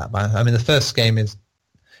quite get that balance. I mean, the first game is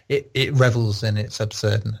it revels in its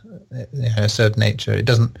absurd nature. It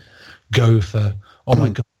doesn't go for, oh my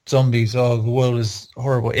god, zombies, oh, the world is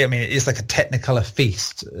horrible. I mean, it's like a Technicolor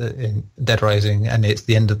feast in Dead Rising, and it's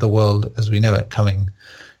the end of the world as we know it coming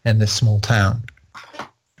in this small town.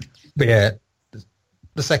 But yeah,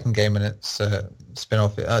 the second game and its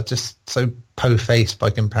spin-off are just so po-faced by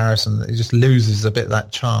comparison that it just loses a bit of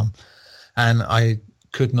that charm. And I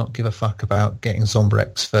could not give a fuck about getting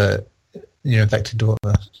Zombrex for Infected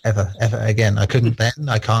Daughter ever again. I couldn't then,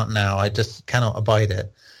 I can't now. I just cannot abide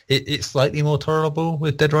it. It's slightly more tolerable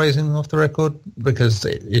with Dead Rising Off the Record because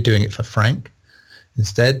you're doing it for Frank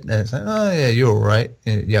instead. And it's like, oh yeah, you're all right,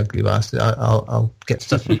 you ugly bastard. I'll get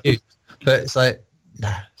stuff for you. But it's like,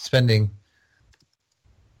 spending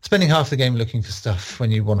half the game looking for stuff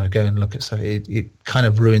when you want to go and look at stuff, it kind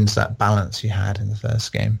of ruins that balance you had in the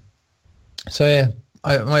first game. So yeah,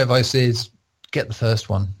 my advice is get the first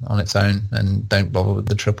one on its own and don't bother with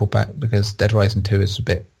the triple pack, because Dead Rising 2 is a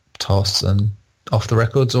bit toss, and Off the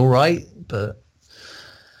Record's all right. But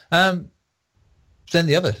then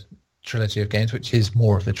the other trilogy of games, which is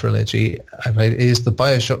more of a trilogy I played, is the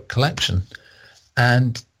BioShock collection.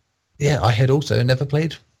 And yeah, I had also never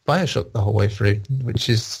played BioShock the whole way through, which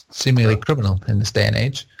is seemingly criminal in this day and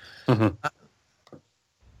age. Mm-hmm.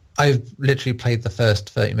 I've literally played the first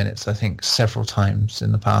 30 minutes, I think, several times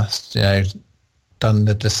in the past. Done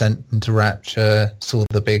the descent into Rapture, saw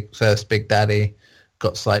the first Big Daddy,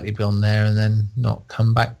 got slightly beyond there, and then not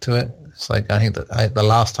come back to it. It's like, I think that the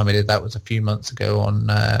last time I did that was a few months ago on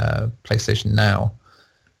PlayStation Now.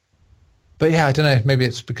 But yeah, I don't know. Maybe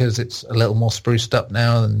it's because it's a little more spruced up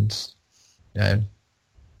now, and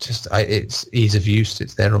it's ease of use.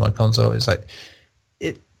 It's there on my console. It's like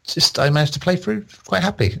I managed to play through quite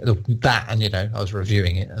happily. That, and I was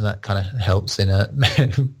reviewing it, and that kind of helps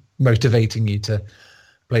in motivating you to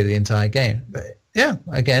play the entire game. But yeah,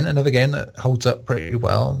 again, another game that holds up pretty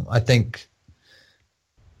well. I think,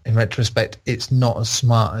 in retrospect, it's not as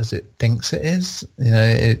smart as it thinks it is.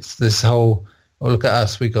 It's this whole, look at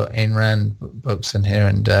us, we got Ayn Rand books in here,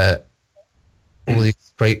 and all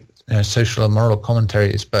these great social and moral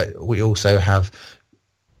commentaries, but we also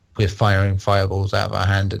we're firing fireballs out of our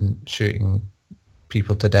hand and shooting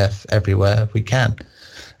people to death everywhere we can.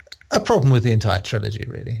 A problem with the entire trilogy,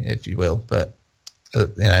 really, if you will. But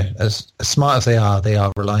as smart as they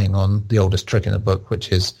are relying on the oldest trick in the book, which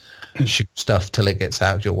is shoot stuff till it gets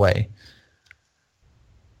out of your way.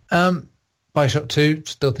 BioShock 2,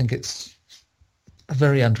 still think it's a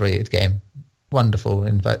very underrated game. Wonderful.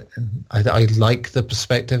 In fact, I like the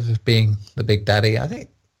perspective of being the big daddy. I think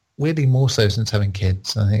weirdly more so since having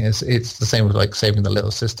kids. I think it's the same with like saving the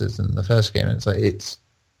little sisters in the first game. It's like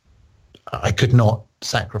I could not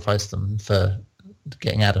sacrifice them for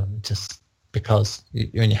getting Adam just because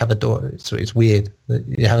when you have a daughter, it's weird that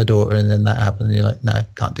you have a daughter and then that happens and you're like, no,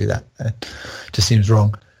 can't do that. It just seems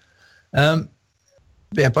wrong.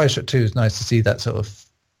 yeah, Bioshock 2 is nice to see that sort of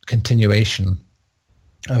continuation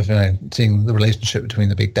of seeing the relationship between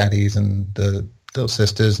the big daddies and the little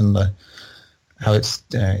sisters, and how it's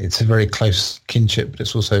it's a very close kinship, but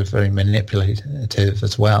it's also very manipulative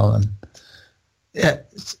as well. And yeah,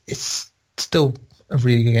 it's still a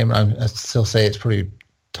really good game. I still say it's probably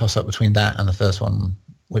toss up between that and the first one,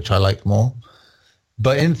 which I like more.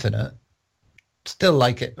 But Infinite, still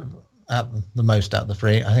like it at the most out of the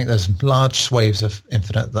three. I think there's large swathes of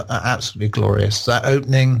Infinite that are absolutely glorious. That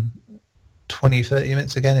opening 20, 30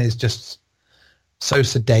 minutes again is just so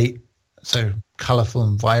sedate, so colourful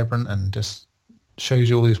and vibrant, and just shows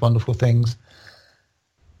you all these wonderful things.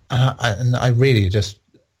 And I really just,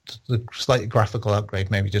 the slight graphical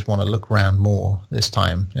upgrade made me just want to look around more this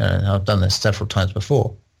time. I've done this several times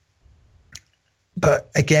before.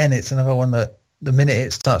 But again, it's another one that the minute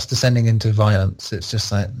it starts descending into violence, it's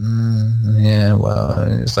just like, yeah,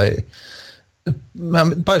 well, it's like,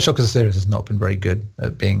 Bioshock as a series has not been very good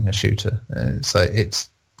at being a shooter. It's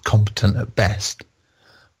competent at best,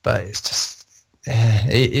 but it's just,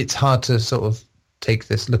 it's hard to sort of take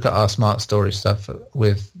this, look at our smart story stuff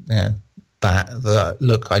with that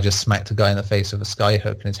look, I just smacked a guy in the face with a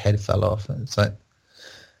skyhook and his head fell off. And it's like,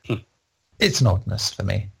 it's an oddness for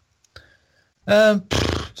me.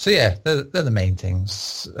 So yeah, they're the main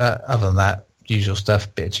things. Other than that, usual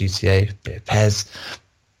stuff, bit of GTA, bit of PES,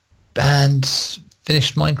 and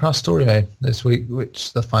finished Minecraft Story Mode this week,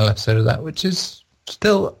 which the final episode of that, which is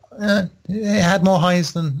still, it had more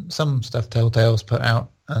highs than some stuff Telltale's put out,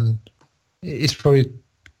 and it's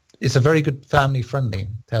a very good family-friendly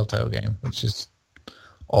Telltale game, which is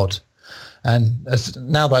odd. And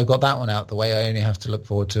now that I've got that one out the way, I only have to look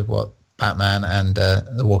forward to what Batman and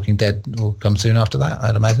The Walking Dead will come soon after that,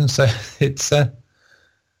 I'd imagine. So it's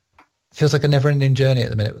feels like a never-ending journey at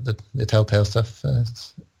the minute with the Telltale stuff.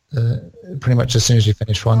 Pretty much as soon as you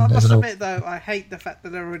finish one. I must admit, though, I hate the fact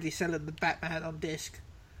that they're already selling the Batman on disc.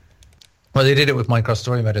 Well, they did it with Minecraft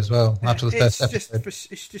Story Mode as well after the first episode.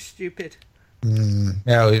 It's just stupid.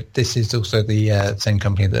 Yeah, this is also the same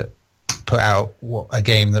company that put out a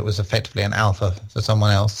game that was effectively an alpha for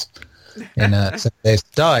someone else in 7 Days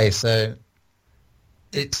to Die. So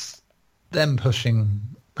it's them pushing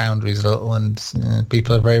boundaries a little, and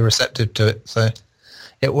people are very receptive to it. So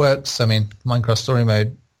it works. I mean, Minecraft Story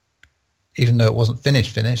Mode, even though it wasn't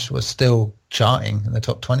finished, was still charting in the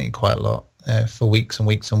top 20 quite a lot for weeks and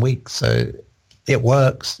weeks and weeks. So it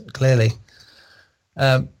works, clearly.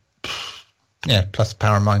 Yeah, plus the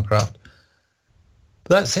power of Minecraft. But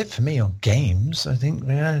that's it for me on games, I think.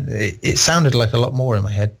 Yeah, it sounded like a lot more in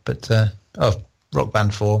my head, but Rock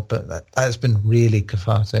Band 4, but that's been really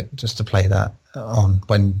cathartic just to play that on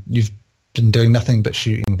when you've been doing nothing but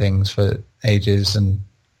shooting things for ages and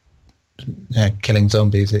killing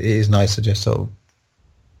zombies. It is nice to just sort of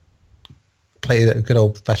play a good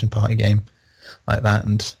old-fashioned party game like that.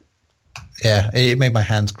 And yeah, it made my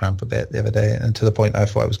hands cramp a bit the other day, and to the point I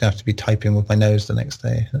thought I was going to have to be typing with my nose the next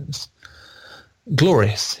day. It was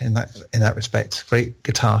glorious in that respect. Great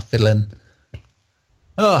guitar fiddling.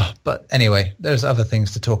 But anyway, there's other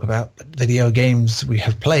things to talk about. Video games we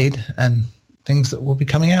have played and things that will be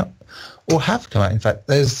coming out or have come out. In fact,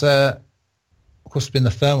 there's of course been the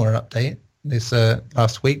firmware update this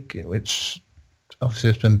last week, which obviously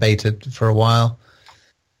has been baited for a while.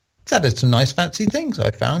 It's added some nice fancy things, I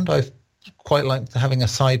found. I've quite liked having a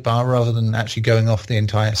sidebar rather than actually going off the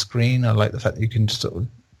entire screen. I like the fact that you can just sort of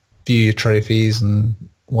view your trophies and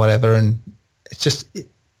whatever, and it's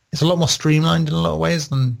a lot more streamlined in a lot of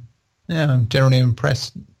ways, and I'm generally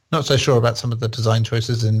impressed. Not so sure about some of the design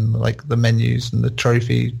choices in like the menus and the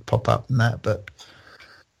trophy pop-up and that, but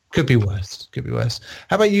could be worse.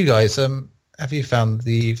 How about you guys? Have you found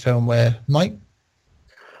the firmware, Mike?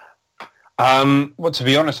 Well, to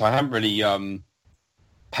be honest, I haven't really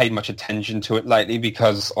paid much attention to it lately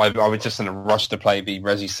because I was just in a rush to play the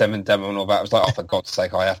Resi 7 demo and all that. I was like, oh, for God's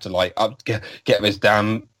sake, I have to get this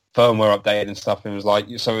damn firmware updated and stuff. And it was like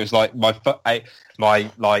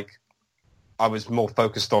I was more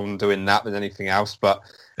focused on doing that than anything else. But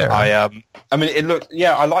I mean, it looked,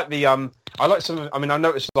 yeah, I like the I like some. I mean, I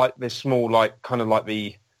noticed like this small, like kind of like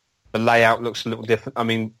the layout looks a little different. I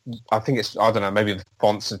mean, I think it's, I don't know, maybe the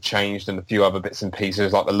fonts have changed and a few other bits and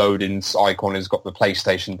pieces. Like the loadings icon has got the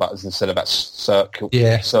PlayStation buttons instead of that circle.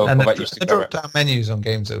 Yeah, so and the drop-down menus on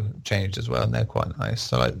games have changed as well, and they're quite nice.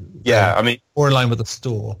 So like, yeah, I mean, more in line with the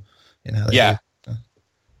store. Yeah.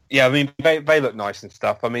 I mean, they look nice and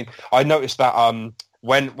stuff. I mean, I noticed that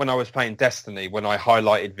when I was playing Destiny, when I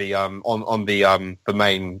highlighted the on the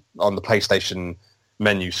main on the PlayStation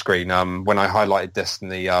menu screen. When I highlighted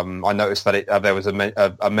Destiny, I noticed that there was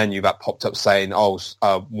a menu that popped up saying,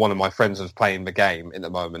 one of my friends was playing the game in the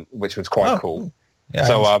moment, which was quite cool. Yeah,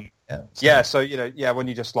 so so when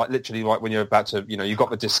you just literally when you're about to, you got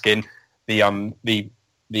the disc in,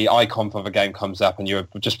 the icon for the game comes up, and you're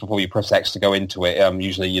just before you press X to go into it.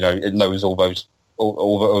 Usually, it loads all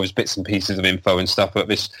those bits and pieces of info and stuff. But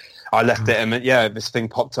I left it, and this thing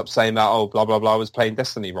popped up saying that blah blah blah, I was playing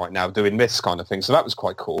Destiny right now, doing this kind of thing. So that was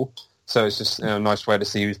quite cool. So it's just a nice way to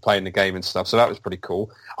see who's playing the game and stuff. So that was pretty cool.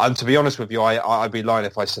 And to be honest with you, I'd be lying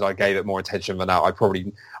if I said I gave it more attention than that. I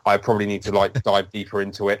probably need to dive deeper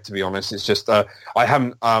into it. To be honest, it's just I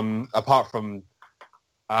haven't apart from.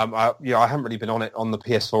 I haven't really been on it on the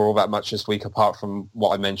PS4 all that much this week, apart from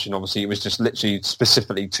what I mentioned. Obviously, it was just literally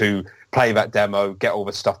specifically to play that demo, get all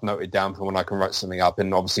the stuff noted down for when I can write something up.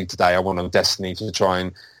 And obviously today I want on Destiny to try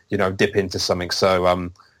and, dip into something. So,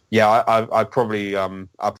 I'll probably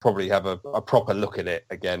have a proper look at it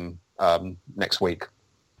again next week.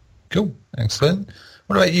 Cool. Excellent.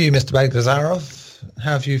 What about you, Mr. Bagdasarov?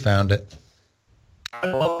 How have you found it? I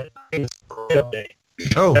love it.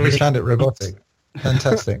 Oh, we found it robotic.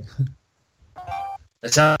 Fantastic.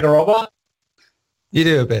 It sounds like a robot? You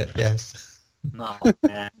do a bit, yes. No,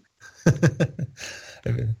 man.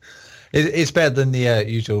 It's better than the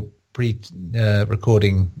usual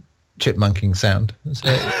pre-recording chipmunking sound. So.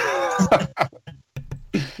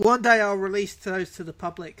 One day I'll release those to the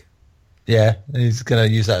public. Yeah, he's going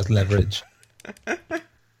to use that as leverage.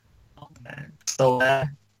 Oh, man. So,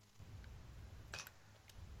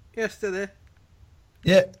 Yeah, still there.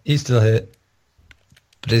 Yeah, he's still here.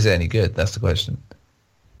 But is it any good? That's the question.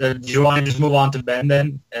 Do you want to just move on to Ben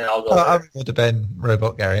then? And I'll go. I'll move on to Ben,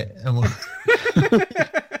 Robot Gary. And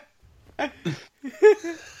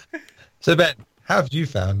So Ben, how have you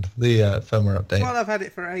found the firmware update? Well, I've had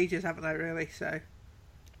it for ages, haven't I, really? So.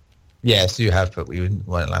 Yes, you have, but we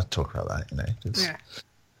weren't allowed to talk about that, It's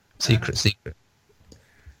secret.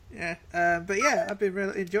 Yeah, but yeah, I've been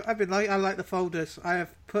really I like the folders. I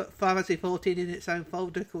have put Pharmacy 14 in its own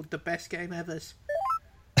folder called the Best Game Ever's.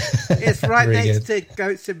 It's right next to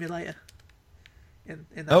Goat Simulator. In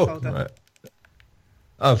that folder. Right.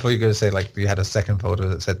 Oh, I thought you were going to say you had a second folder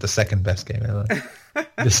that said the second best game ever.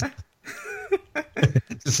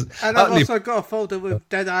 And I've also got a folder with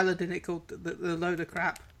Dead Island in it called the Load of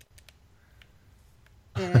Crap.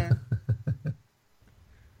 Yeah.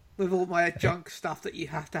 With all my junk stuff that you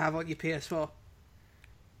have to have on your PS4.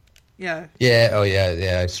 Yeah.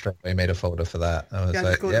 Yeah, I straight away made a folder for that. I was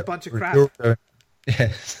it's called a bunch of crap.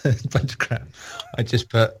 Yes, a bunch of crap. I just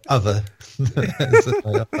put other.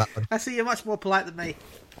 I see you're much more polite than me.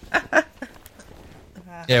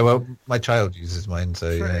 Yeah, well, my child uses mine,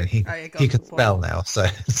 so he can spell now. So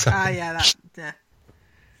yeah.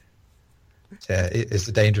 Yeah, it's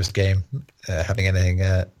a dangerous game, having anything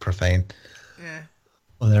profane. Yeah.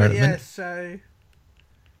 So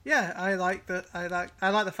yeah, I like the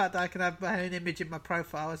fact that I can have my own image in my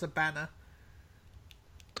profile as a banner.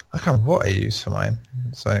 I can't remember what I used for mine.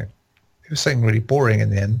 So it was something really boring in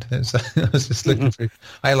the end. I was just looking through.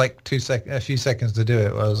 I had a few seconds to do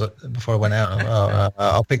it before I went out.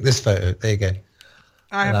 I'll pick this photo. There you go.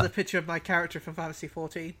 I have the picture of my character from Fantasy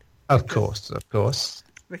 14. Of course.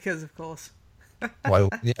 Because of course. Why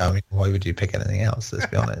would you pick anything else? Let's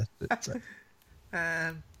be honest.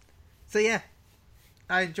 So yeah,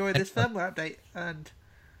 I enjoy this firmware update, and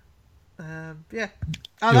I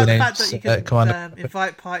like the fact that you can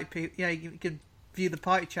invite party people. Yeah, you can view the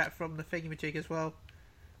party chat from the thingamajig as well.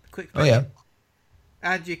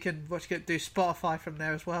 And you can do Spotify from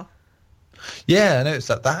there as well. Yeah, I noticed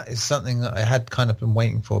that is something that I had kind of been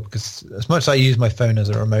waiting for, because as much as I use my phone as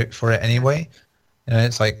a remote for it anyway,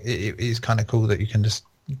 it's it is kind of cool that you can just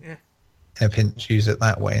pinch use it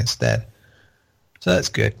that way instead. So that's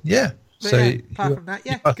good. Yeah. But apart from that,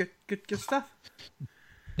 good stuff.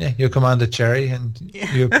 Yeah, you're Commander Cherry, and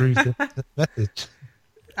you approve the message.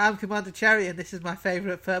 I'm Commander Cherry, and this is my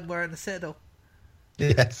favourite firmware in the Citadel.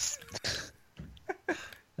 Yes.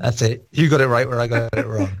 That's it. You got it right where I got it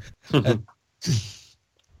wrong.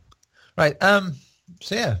 Right.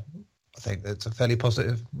 So yeah, I think that's a fairly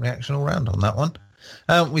positive reaction all round on that one.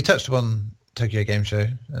 We touched upon Tokyo Game Show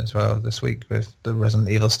as well this week with the Resident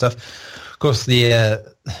Evil stuff. Of course, the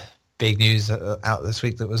big news out this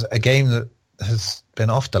week, that was a game that has been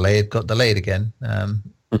got delayed again.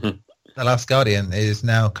 The Last Guardian is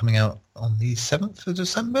now coming out on the 7th of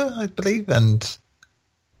December, I believe, and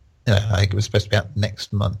I think it was supposed to be out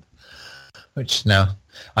next month, which now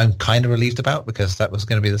I'm kind of relieved about, because that was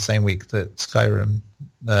going to be the same week that Skyrim,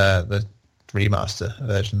 the remaster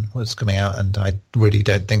version was coming out, and I really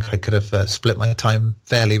don't think I could have split my time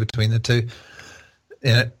fairly between the two.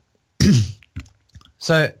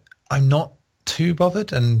 So I'm not too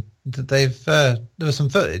bothered, and they've there was some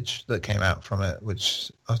footage that came out from it,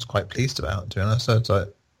 which I was quite pleased about, to be honest. So it's like,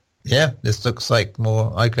 yeah, this looks like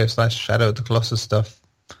more Ico / Shadow of the Colossus stuff,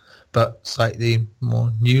 but slightly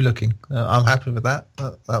more new looking. I'm happy with that.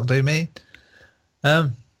 That'll do me.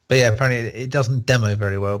 But yeah, apparently it doesn't demo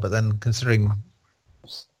very well, but then considering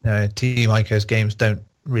Team Ico's games don't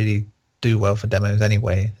really do well for demos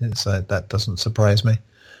anyway, it's that doesn't surprise me.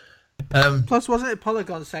 Plus, wasn't it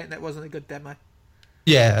Polygon saying that wasn't a good demo?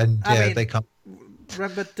 Yeah, and they can't.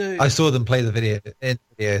 Remember, I saw them play the video.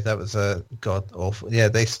 That was god awful. Yeah,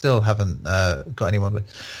 they still haven't got anyone.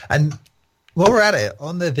 And while we're at it,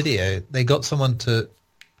 on their video, they got someone to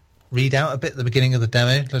read out a bit at the beginning of the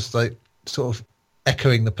demo, just like sort of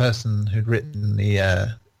echoing the person who'd written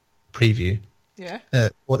the preview. Yeah.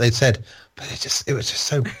 What they'd said, but it was just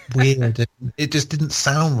so weird. It just didn't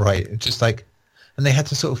sound right. It just like. And they had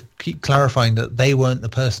to sort of keep clarifying that they weren't the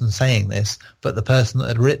person saying this, but the person that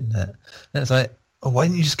had written it. And it's like, why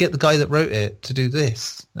didn't you just get the guy that wrote it to do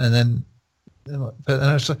this? And then, but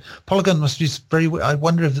I was like, Polygon must be very. I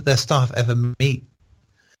wonder if their staff ever meet,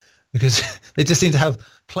 because they just seem to have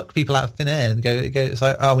pluck people out of thin air and go. It's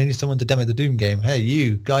like, oh, we need someone to demo the Doom game. Hey,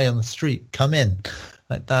 you guy on the street, come in,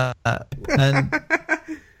 like that. And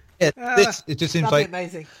it just seems like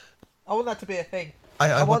amazing. I want that to be a thing.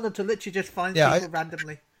 I want them to literally just find people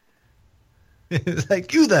randomly. It's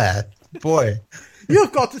like, you there, boy.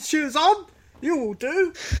 You've got the shoes on. You will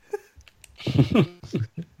do. Do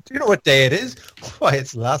you know what day it is? Why,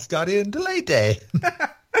 it's Last Guardian delay day.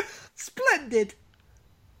 Splendid.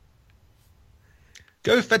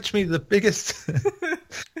 Go fetch me the biggest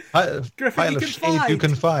pile of shade you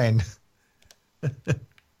can find.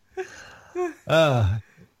 So,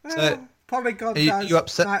 Polygon are you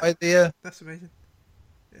upset by the... That's amazing.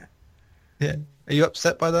 Yeah. Are you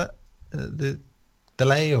upset by that? The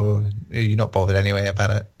delay, or are you not bothered anyway about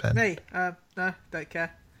it, Ben? Me? No, don't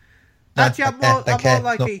care.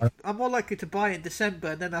 Actually, I'm more likely to buy in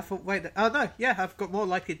December, and then I thought, I've got more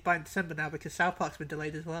likely to buy in December now because South Park's been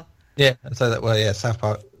delayed as well. Yeah, so South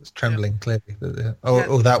Park is trembling clearly. That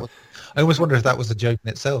was. I always wonder if that was a joke in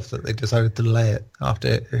itself that they decided to delay it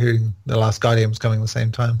after hearing The Last Guardian was coming at the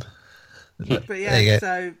same time. But yeah,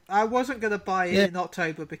 so I wasn't going to buy it in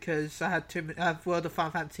October because I had World of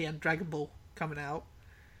Final Fantasy and Dragon Ball coming out.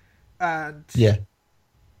 And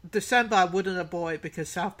December I wouldn't have bought it because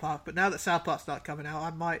South Park, but now that South Park's not coming out, I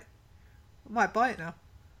might buy it now.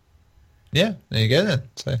 Yeah, there you go then.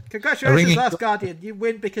 So, congratulations, Last Guardian. You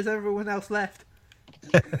win because everyone else left.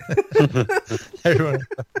 Everyone.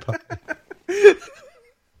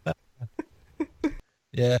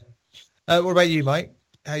 Yeah. What about you, Mike?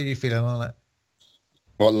 How are you feeling on it?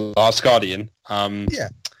 What, Last Guardian? Yeah.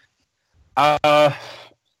 I'm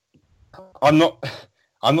not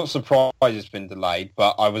surprised it's been delayed,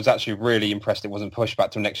 but I was actually really impressed it wasn't pushed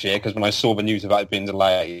back till next year, because when I saw the news about it being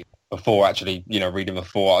delayed before actually, reading the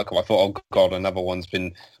full article, I thought, oh god, another one's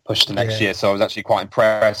been pushed to next year. So I was actually quite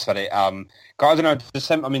impressed at it. I don't know,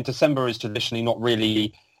 December is traditionally not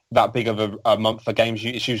really that big of a month for games.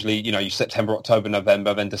 It's usually, you September, October,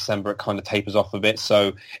 November, then December it kind of tapers off a bit.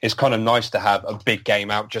 So it's kind of nice to have a big game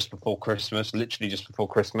out just before Christmas, literally just before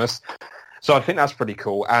Christmas. So I think that's pretty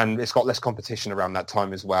cool, and it's got less competition around that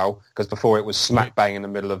time as well, because before it was smack bang in the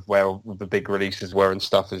middle of where the big releases were and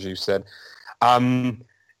stuff, as you said.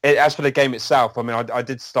 As for the game itself, I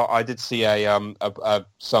did see some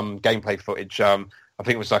gameplay footage. I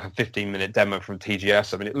think it was like a 15-minute demo from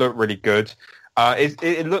TGS. It looked really good.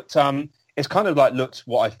 It looked it's kind of like looked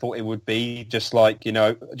what I thought it would be, just like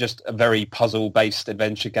just a very puzzle-based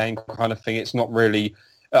adventure game kind of thing. It's not really.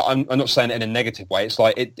 I'm not saying it in a negative way. It's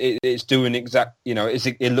like it's doing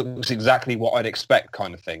it looks exactly what I'd expect,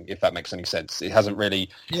 kind of thing. If that makes any sense, it hasn't really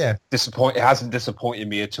It hasn't disappointed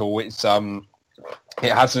me at all. It's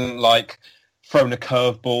it hasn't like thrown a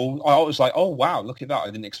curveball. I was like, oh wow, look at that! I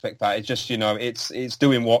didn't expect that. It's just it's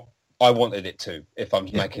doing what I wanted it to. If I'm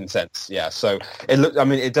making sense, yeah. So it look.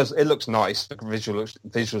 It does. It looks nice. The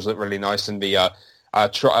visuals look really nice, and the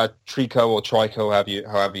Trico or Trico,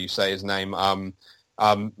 however you say his name.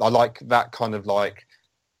 I like that kind of like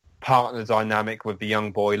partner dynamic with the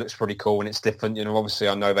young boy. It looks pretty cool, and it's different. Obviously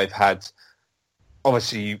I know they've had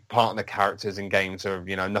partner characters in games are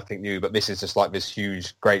nothing new, but this is just like this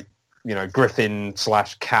huge, great griffin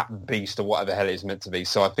 / cat beast or whatever the hell it is meant to be.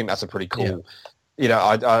 So I think that's a pretty cool.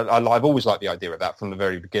 I've always liked the idea of that from the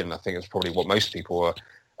very beginning. I think it's probably what most people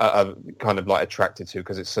are, kind of like attracted to,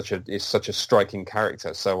 because it's such a striking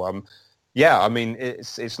character. So yeah, I mean,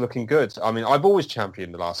 it's looking good. I mean, I've always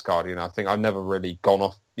championed The Last Guardian. I think I've never really gone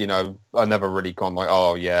off, I've never really gone like,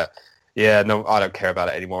 oh, yeah, no, I don't care about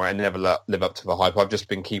it anymore. I never live up to the hype. I've just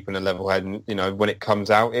been keeping a level head, and, when it comes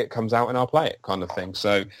out and I'll play it kind of thing.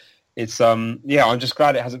 So it's, I'm just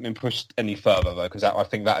glad it hasn't been pushed any further, though, because I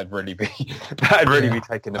think that'd really be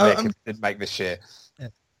taking the mick if it didn't make this year. Yeah.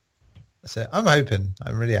 So I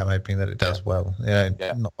really am hoping that it does well.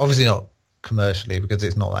 Obviously not commercially, because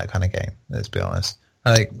it's not that kind of game, let's be honest.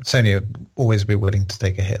 I think Sony will always be willing to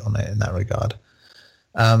take a hit on it in that regard.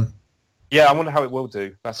 Yeah, I wonder how it will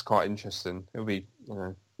do. That's quite interesting. It'll be,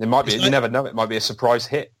 it might be, you never know, it might be a surprise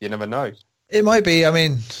hit. You never know. It might be. I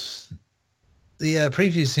mean, the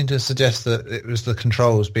previews seem to suggest that it was the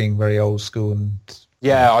controls being very old school. And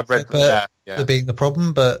yeah, I've read that. Yeah. Being the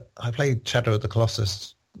problem, but I played Shadow of the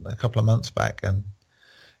Colossus a couple of months back, and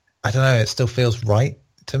I don't know, it still feels right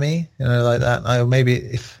to me, like that. Maybe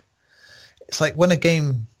if it's like when a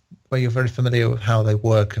game where you're very familiar with how they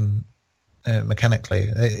work and mechanically,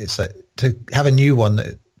 it's like to have a new one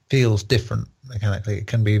that feels different mechanically, it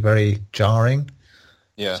can be very jarring.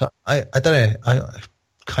 Yeah. So I don't know. I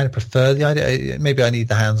kind of prefer the idea. Maybe I need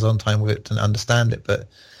the hands-on time with it to understand it, but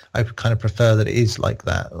I kind of prefer that it is like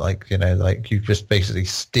that. Like, like you just basically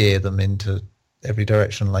steer them into every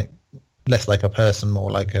direction, like less like a person,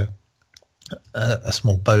 more like a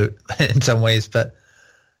small boat in some ways, but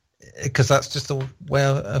because that's just the way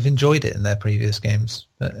I've enjoyed it in their previous games.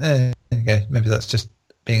 But okay, maybe that's just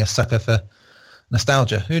being a sucker for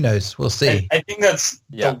nostalgia. Who knows? We'll see. I think that's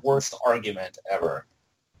the worst argument ever.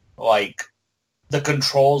 Like, the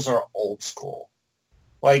controls are old school.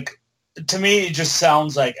 Like, to me, it just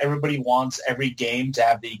sounds like everybody wants every game to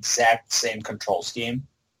have the exact same control scheme.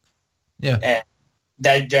 Yeah. And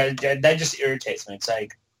that just irritates me. It's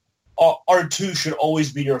like, R2 should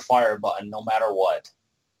always be your fire button no matter what.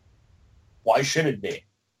 Why should it be?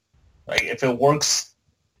 Like, if it works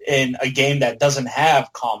in a game that doesn't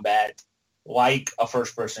have combat, like a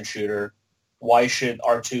first-person shooter, why should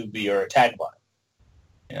R2 be your attack button?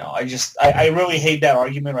 I really hate that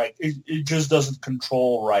argument. Right? It just doesn't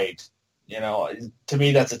control right. To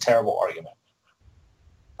me, that's a terrible argument.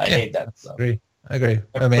 I hate that. So. I agree.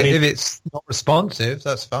 I mean, if it's not responsive,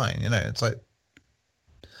 that's fine. It's like,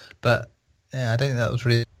 but yeah, I don't think that was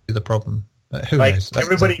really the problem. But who knows?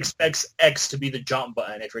 Everybody expects X to be the jump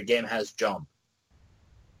button if your game has jump.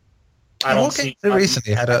 I don't see. They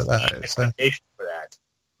recently had expectation for that.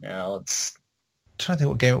 It's. I'm trying to think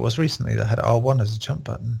what game it was recently that had R1 as a jump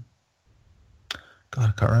button. God,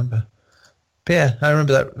 I can't remember. But yeah, I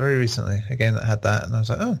remember that very recently, a game that had that, and I was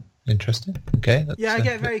like, oh, interesting. Okay. Yeah, I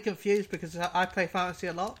get very confused because I play Fantasy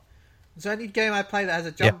a lot. There's only game I play that has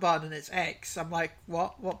a jump button and it's X. I'm like,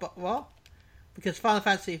 what? Because Final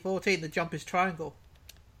Fantasy 14, the jump is triangle.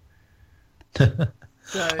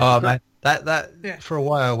 Oh man, that for a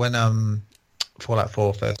while when Fallout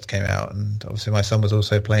 4 first came out, and obviously my son was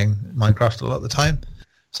also playing Minecraft a lot at the time.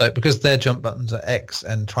 So because their jump buttons are X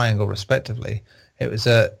and triangle respectively, it was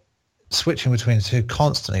switching between the two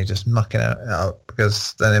constantly, just mucking out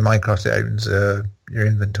because then in Minecraft it opens your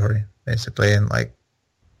inventory basically, and like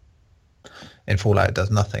in Fallout it does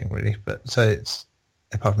nothing really. But so it's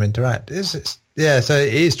apart from interact, so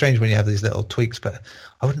it is strange when you have these little tweaks. But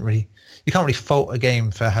you can't really fault a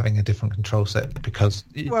game for having a different control set because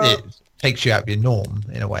it takes you out of your norm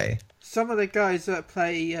in a way. Some of the guys that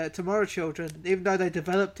play Tomorrow Children, even though they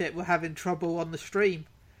developed it, were having trouble on the stream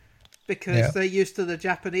because they're used to the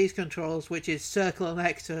Japanese controls, which is circle and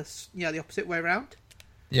X to the opposite way around.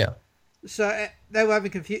 Yeah. So they were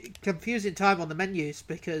having confusing time on the menus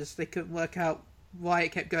because they couldn't work out why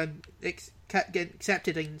it kept getting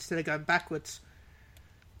accepted instead of going backwards.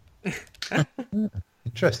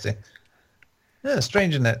 Interesting. Yeah,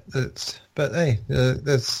 strange, isn't it? But hey,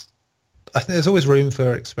 I think there's always room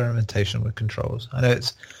for experimentation with controls. I know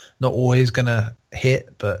it's not always going to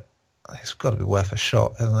hit, but it's got to be worth a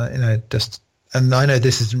shot, isn't it? And I know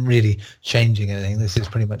this isn't really changing anything. This is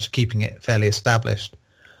pretty much keeping it fairly established.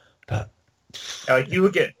 But like you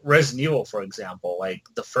would get Resident Evil, for example, like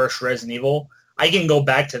the first Resident Evil. I can go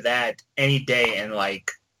back to that any day, and like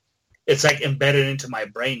it's like embedded into my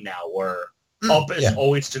brain now, where up is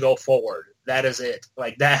always to go forward. That is it.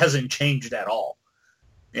 Like that hasn't changed at all.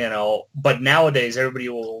 But nowadays everybody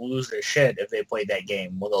will lose their shit if they play that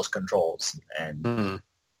game with those controls. And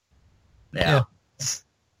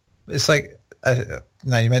it's like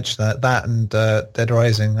now you mentioned that and Dead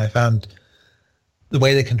Rising. I found the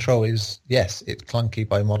way they control is it's clunky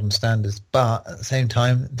by modern standards, but at the same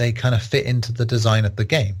time they kind of fit into the design of the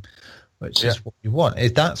game, which is what you want.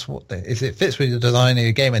 If it fits with the design of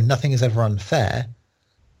your game and nothing is ever unfair,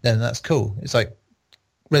 then that's cool. It's like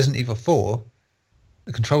Resident Evil 4,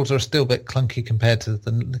 the controls are still a bit clunky compared to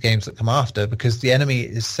the games that come after because the enemy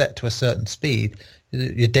is set to a certain speed.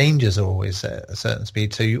 Your dangers are always set at a certain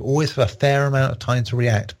speed, so you always have a fair amount of time to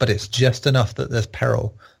react, but it's just enough that there's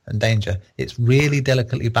peril and danger. It's really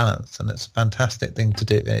delicately balanced, and it's a fantastic thing to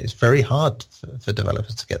do. It's very hard for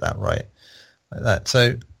developers to get that right like that.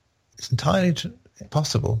 So it's entirely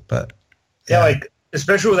possible, but yeah, like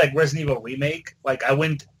especially with like Resident Evil Remake, like I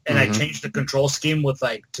went and I changed the control scheme with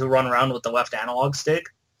like to run around with the left analog stick,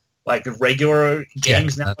 like regular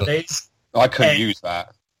games nowadays. I couldn't use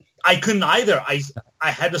that. I couldn't either.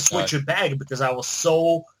 I had to switch it back because I was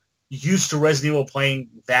so used to Resident Evil playing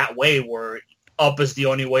that way, where up is the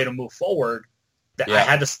only way to move forward. That I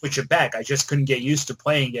had to switch it back. I just couldn't get used to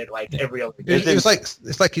playing it like every other game.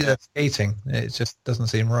 It's like you're skating. It just doesn't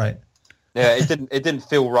seem right. Yeah, it didn't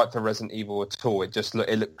feel right for Resident Evil at all. It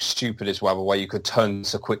looked stupid as well, the way you could turn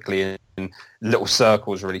so quickly in little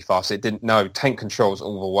circles really fast. It didn't. No, tank controls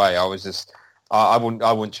all the way. I was just, I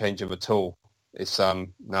wouldn't change them at all. It's no,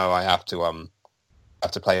 I have to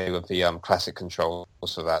play with the classic controls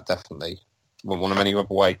for that. Definitely wouldn't want them any other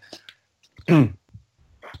way.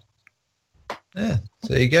 Yeah,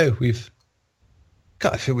 so there you go.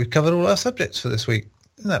 I feel we've covered all our subjects for this week.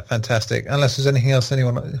 Isn't that fantastic? Unless there's anything else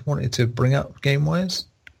anyone wanted to bring up game-wise?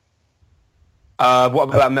 What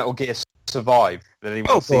about Metal Gear Survive?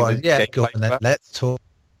 Go on. Let's talk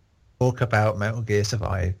about Metal Gear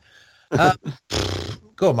Survive.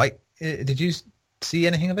 Go on, Mike. Did you see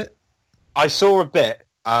anything of it? I saw a bit.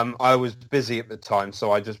 I was busy at the time,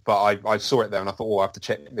 so I saw it there and I thought, I have to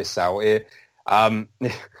check this out. I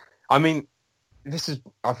mean,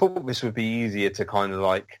 I thought this would be easier to kind of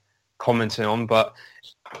like commenting on, but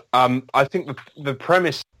I think the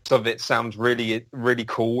premise of it sounds really, really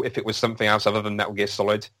cool if it was something else other than Metal Gear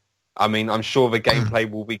Solid. I mean, I'm sure the gameplay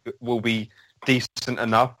will be decent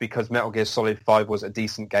enough because Metal Gear Solid 5 was a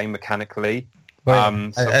decent game mechanically.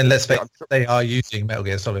 And let's face it, they are using Metal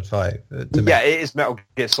Gear Solid 5. It is Metal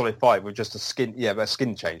Gear Solid 5 with just a skin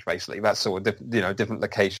change basically. That's sort of different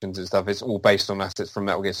locations and stuff. It's all based on assets from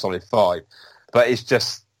Metal Gear Solid 5, but it's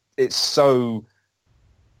so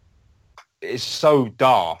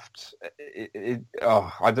daft.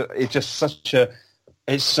 I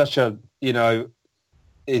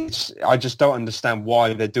just don't understand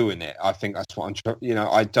why they're doing it. I think that's what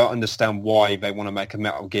I don't understand why they want to make a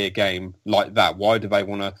Metal Gear game like that. Why do they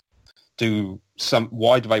want to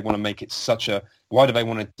why do they want to make it why do they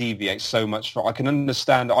want to deviate so much? I can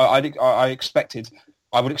understand. I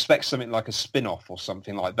would expect something like a spin-off or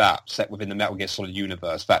something like that set within the Metal Gear Solid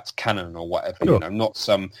universe. That's canon or whatever, sure. Not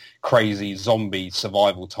some crazy zombie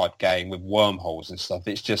survival type game with wormholes and stuff.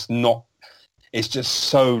 It's just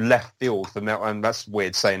so left field for Metal, and that's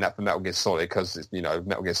weird saying that for Metal Gear Solid because it's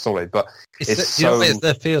Metal Gear Solid, but it's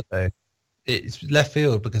left field though. It's left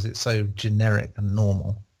field because it's so generic and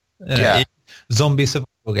normal. Zombie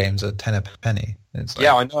survival games are 10 a penny.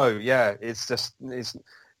 I know. Yeah, it's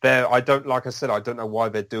there. I don't know why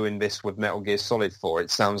they're doing this with Metal Gear Solid 4.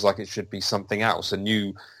 It sounds like it should be something else, just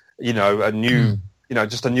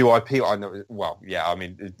a new IP. I know. Well, yeah. I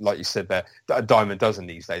mean, like you said, there a dime a dozen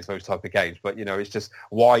these days. Those type of games, but it's just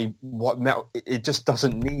it just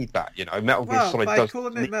doesn't need that. Metal Gear Solid. By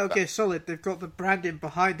calling it Metal Gear Solid, they've got the branding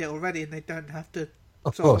behind it already, and they don't have to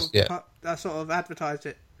sort of advertise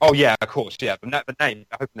it. Oh yeah, of course, yeah. The name.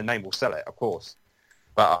 I hope the name will sell it, of course.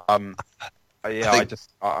 But I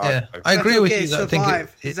agree with you. I think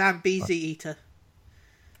Zambezi Eater.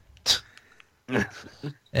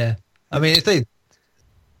 Yeah, I mean,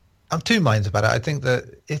 I'm two minds about it. I think that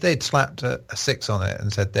if they'd slapped a 6 on it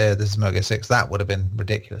and said, this is Metal Gear 6, that would have been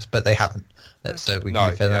ridiculous. But they haven't. So we can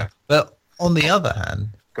be fair there. But on the other hand,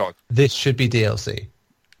 this should be DLC,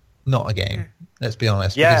 not a game. Let's be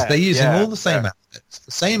honest. Because they're using all the same assets,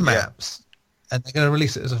 the same maps, and they're going to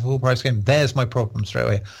release it as a full-price game. There's my problem straight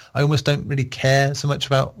away. I almost don't really care so much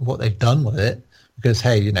about what they've done with it because,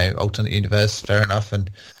 hey, alternate universe, fair enough, and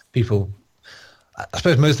people... I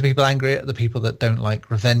suppose most of the people are angry at the people that don't like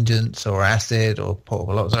Revengeance or Acid or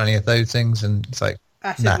Portable Ops or any of those things, and it's like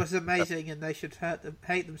Acid was amazing, and they should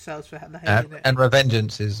hate themselves for hating it. And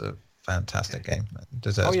Revengeance is a fantastic game. It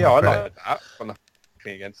deserves I like that. I'm not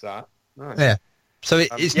against that. Nice. Yeah, so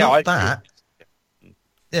it's not that.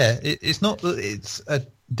 Yeah, it's not that it's a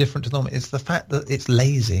different denominator. It's the fact that it's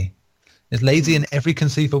lazy. It's lazy in every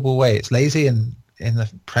conceivable way. It's lazy in the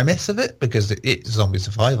premise of it because it's zombie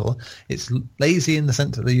survival. It's lazy in the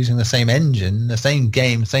sense that they're using the same engine, the same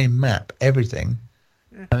game, same map, everything.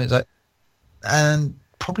 Yeah. And it's like, and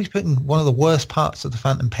probably putting one of the worst parts of the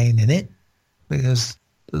Phantom Pain in it because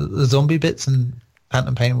the zombie bits and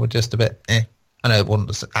Phantom Pain were just a bit. I know it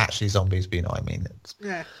wasn't actually zombies, but you know what I mean.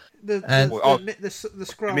 The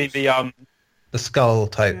scrolls. You mean the skull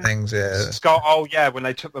type things? Yeah. Skull. Oh yeah, when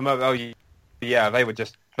they took them over. Oh yeah, they were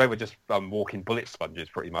just walking bullet sponges,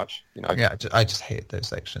 pretty much. You know. Yeah, I just hated those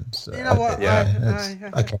sections. You know what?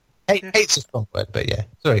 Okay. Hate's a strong word, but yeah.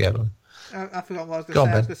 Sorry, everyone. I forgot what I was going to say.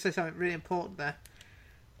 I was going to say something really important there.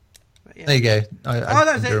 But, yeah. There you go.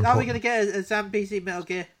 That was it. Are we going to get a Zambezi Metal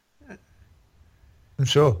Gear? I'm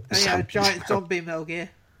sure. A giant zombie Metal Gear.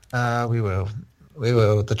 We will.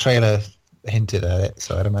 The trailer hinted at it,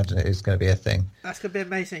 so I'd imagine it is going to be a thing. That's going to be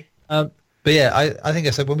amazing. But yeah, I think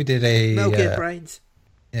I said when we did a Metal Gear Brains.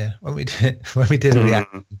 Yeah, when we did a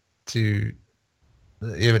reaction to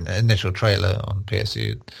the initial trailer on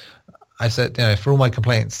PSU, I said, for all my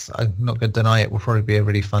complaints, I'm not going to deny it will probably be a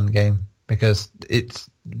really fun game because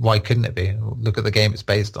why couldn't it be? Look at the game it's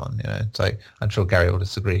based on. So I'm sure Gary will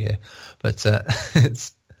disagree here, but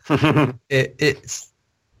it's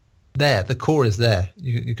there. The core is there.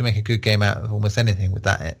 You can make a good game out of almost anything with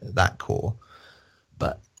that core.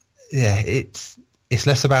 But yeah, it's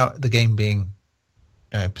less about the game being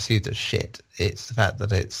perceived as shit. It's the fact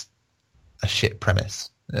that it's a shit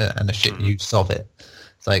premise and a shit use of it.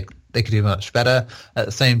 It's like they could do much better. At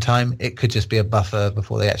the same time, it could just be a buffer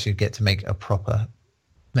before they actually get to make a proper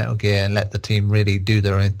Metal Gear and let the team really do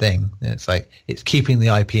their own thing. And it's like it's keeping the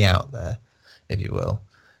IP out there, if you will.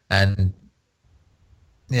 And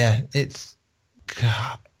yeah, it's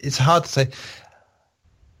hard to say.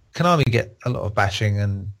 Konami get a lot of bashing,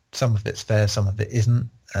 and some of it's fair, some of it isn't.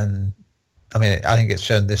 And I mean, I think it's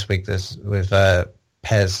shown this week. There's with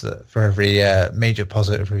PES that for every major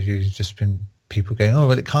positive review, there's just been people going, "Oh,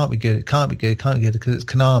 well, it can't be good. It can't be good. It can't be good because it's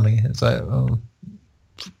Konami." It's like, oh,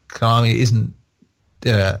 Konami isn't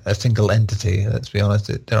a single entity. Let's be honest.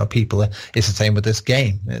 There are people. It's the same with this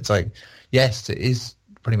game. It's like, yes, it is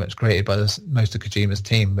pretty much created by most of Kojima's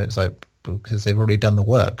team, but it's like because they've already done the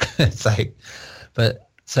work. It's like, but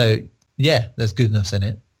so yeah, there's goodness in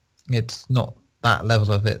it. It's not that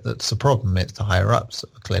level of it that's the problem. It's the higher ups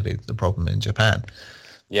that are clearly the problem in Japan.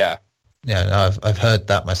 Yeah. Yeah, I've heard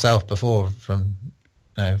that myself before from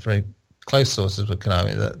very close sources with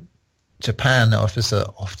Konami that Japan office are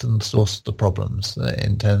often the source of the problems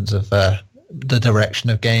in terms of the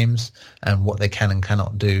direction of games and what they can and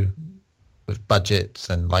cannot do with budgets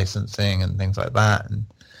and licensing and things like that. And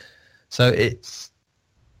so it's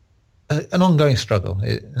an ongoing struggle.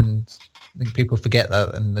 And I think people forget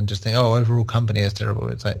that and then just think, oh, overall company is terrible.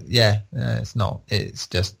 It's like, it's not. It's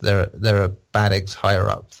just there are bad eggs higher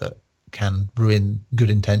up that can ruin good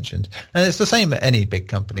intentions. And it's the same at any big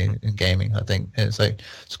company in gaming, I think. It's like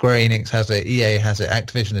Square Enix has it, EA has it,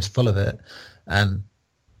 Activision is full of it. And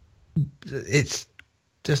it's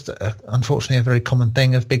just, unfortunately, a very common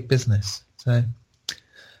thing of big business. So,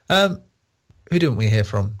 who didn't we hear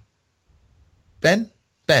from? Ben?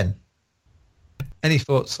 Any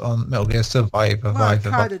thoughts on Metal Gear Survivor? Well, I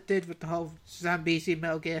kind of did with the whole Zambezi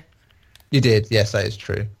Metal Gear. You did, yes, that is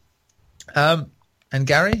true. And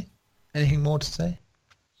Gary, anything more to say?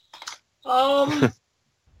 Well,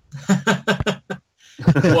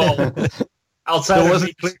 outside of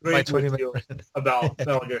me disagreeing with you about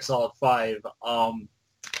Metal Gear Solid 5,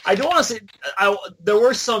 I do want to say there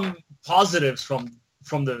were some positives from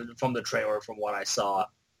the trailer, from what I saw,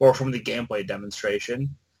 or from the gameplay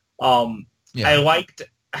demonstration. I liked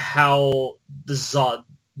how the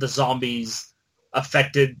zombies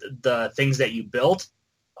affected the things that you built.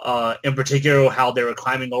 In particular, how they were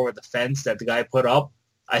climbing over the fence that the guy put up.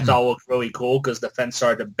 I thought looked really cool because the fence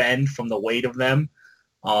started to bend from the weight of them.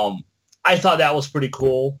 I thought that was pretty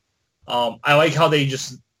cool. I like how they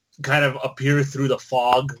just kind of appear through the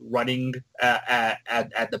fog running at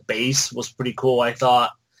the base was pretty cool, I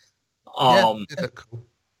thought. Cool.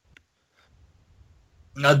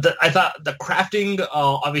 I thought the crafting,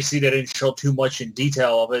 obviously they didn't show too much in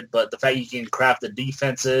detail of it, but the fact you can craft the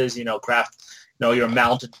defenses, craft your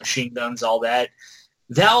mounted machine guns, all that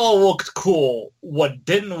all looked cool. What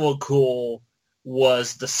didn't look cool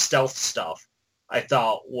was the stealth stuff. I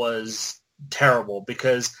thought was terrible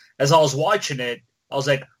because as I was watching it, I was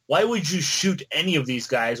like, why would you shoot any of these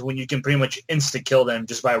guys when you can pretty much insta-kill them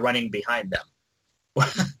just by running behind them?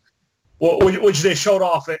 Which they showed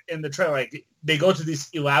off in the trailer. Like, they go to these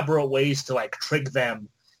elaborate ways to trick them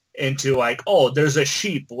into oh, there's a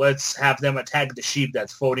sheep. Let's have them attack the sheep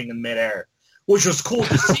that's floating in midair, which was cool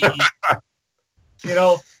to see.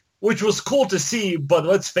 Which was cool to see. But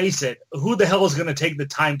let's face it, who the hell is going to take the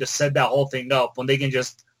time to set that whole thing up when they can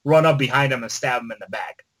just run up behind them and stab them in the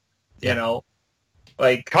back?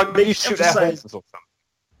 Can't they shoot their horses or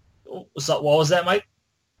something? So what was that, Mike?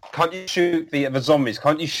 can't you shoot the zombies?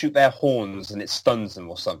 Can't you shoot their horns and it stuns them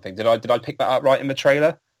or something? Did I pick that up right in the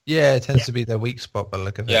trailer? Yeah, it tends to be their weak spot by the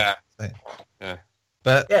look of it. Yeah. So. Yeah.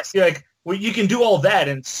 But see, like, well, you can do all that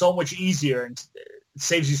and it's so much easier and it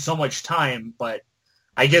saves you so much time, but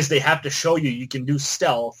I guess they have to show you can do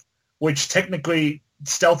stealth, which technically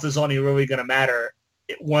stealth is only really going to matter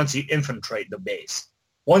once you infiltrate the base.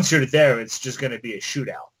 Once you're there, it's just going to be a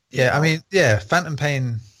shootout. Yeah, I mean, yeah, Phantom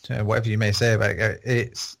Pain, whatever you may say about it,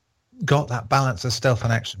 it's got that balance of stealth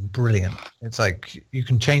and action brilliant. It's like you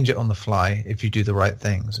can change it on the fly if you do the right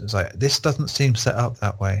things. It's like, this doesn't seem set up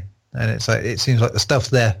that way. And it's like, it seems like the stuff's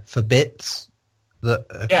there for bits that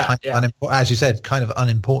are kind of unimportant, as you said, kind of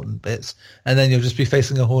unimportant bits, and then you'll just be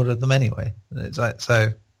facing a horde of them anyway. And it's like,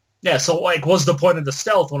 so... Yeah, so like, what's the point of the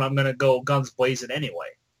stealth when I'm going to go guns blazing anyway?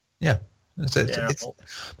 Yeah. It's,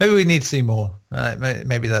 maybe we need to see more.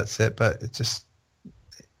 Maybe that's it, but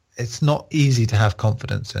it's not easy to have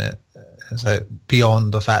confidence in it. So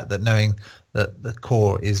beyond the fact that knowing that the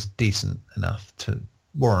core is decent enough to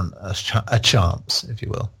warrant a chance, if you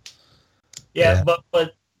will. Yeah,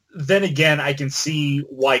 but then again, I can see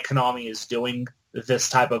why Konami is doing this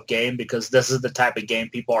type of game, because this is the type of game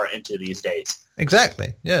people are into these days.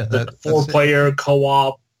 Exactly. Yeah. The 4-player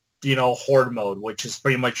co-op, horde mode, which is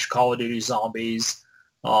pretty much Call of Duty Zombies.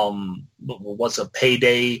 What's a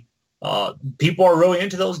Payday? People are really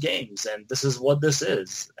into those games, and this is what this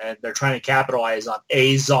is. And they're trying to capitalize on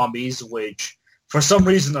zombies, which for some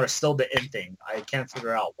reason are still the in thing. I can't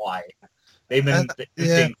figure out why. They've been the in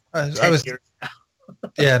thing for 10 years now.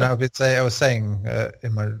 Yeah, and I was saying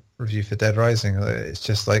in my review for Dead Rising, it's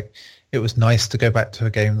just like, it was nice to go back to a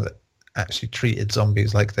game that actually treated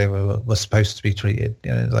zombies like they were supposed to be treated.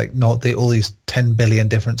 Like not all these 10 billion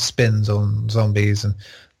different spins on zombies, and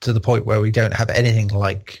to the point where we don't have anything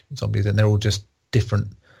like zombies, and they're all just different.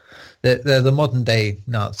 They're the modern day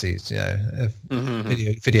Nazis,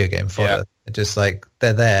 video game fodder. Yeah. They're just like,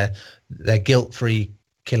 they're guilt-free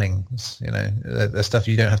killings. They're stuff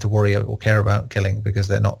you don't have to worry or care about killing, because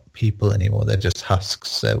they're not people anymore. They're just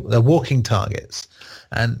husks. They're walking targets,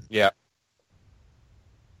 and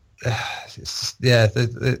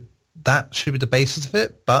that should be the basis of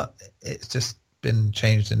it, but it's just been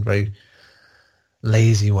changed in very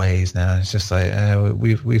lazy ways now. It's just like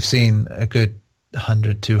we've seen a good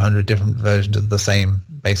 100, 200 different versions of the same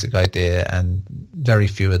basic idea, and very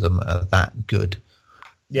few of them are that good.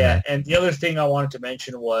 Yeah, and the other thing I wanted to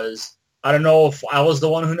mention was, I don't know if I was the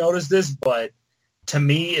one who noticed this, but to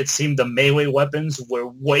me it seemed the melee weapons were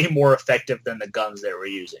way more effective than the guns they were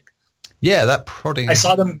using. Yeah, that prodding. I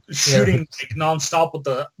saw them shooting like nonstop with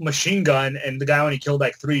the machine gun, and the guy only killed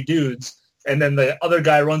like 3 dudes, and then the other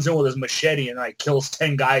guy runs in with his machete and like kills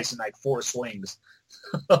 10 guys in like 4 swings.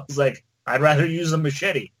 I was like, I'd rather use a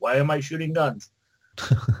machete. Why am I shooting guns?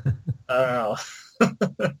 I don't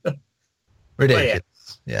know. Ridiculous.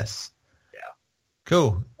 Yes. Yeah.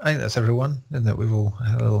 Cool. I think that's everyone, isn't it? We've all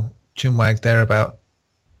had a little chinwag there about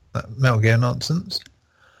that Metal Gear nonsense.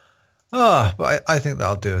 But I think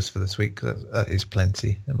that'll do us for this week. That is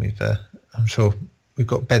plenty, and I'm sure we've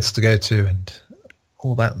got beds to go to and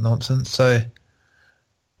all that nonsense. So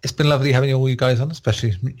it's been lovely having all you guys on,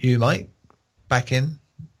 especially you, Mike, back in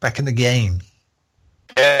the game.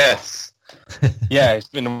 Yes. Yeah, it's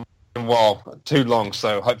been a while, too long.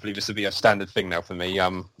 So hopefully this will be a standard thing now for me.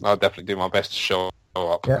 I'll definitely do my best to show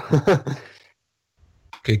up. Yeah.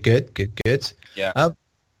 Good. Yeah.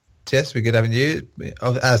 Yes, we're good having you.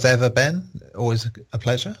 As ever, Ben, always a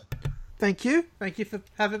pleasure. Thank you for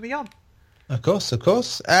having me on. Of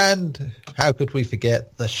course. And how could we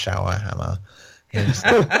forget the shower hammer?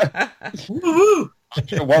 Woo-hoo!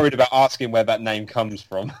 I'm worried about asking where that name comes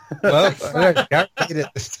from. Well, I guaranteed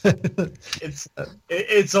it.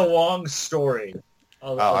 It's a long story.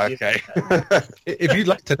 Okay. If you'd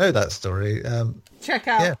like to know that story, check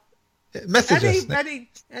out message us.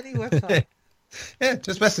 Any website. Yeah,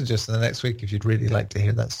 just message us in the next week if you'd really like to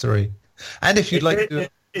hear that story. And if you'd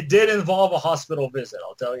it did involve a hospital visit,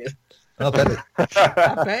 I'll tell you. I'll bet it.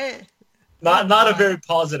 I bet. Not a very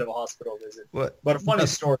positive hospital visit, What? but a funny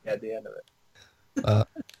story at the end of it.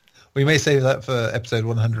 We may save that for episode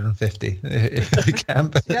 150 if we can.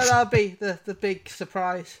 But yeah, that'll be the big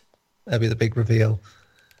surprise. That'll be the big reveal.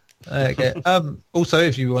 Okay. Also,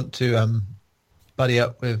 if you want to buddy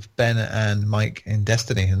up with Ben and Mike in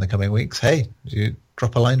Destiny in the coming weeks, hey, you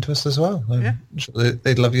drop a line to us as well. I'm sure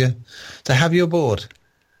they'd love you to have you aboard.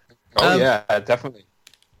 Oh yeah, definitely.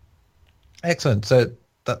 Excellent. So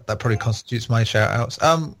that probably constitutes my shout outs.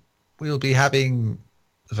 We'll be having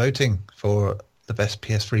voting for the best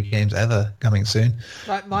PS3 games ever coming soon.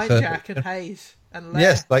 Like Mindjack and Haze and Lair.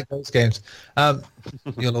 Yes, like those games.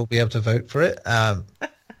 You'll all be able to vote for it.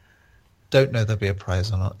 Don't know there'll be a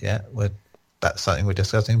prize or not yet. That's something we're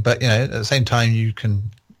discussing. But, at the same time, you can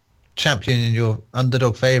champion your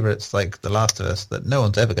underdog favourites like The Last of Us that no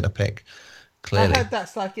one's ever going to pick, clearly. I heard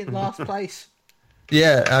that's like in last place.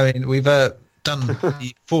 Yeah, I mean, we've done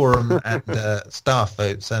the forum and staff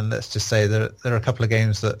votes, and let's just say there are a couple of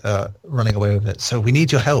games that are running away with it. So we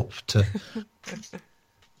need your help to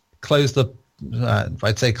close the...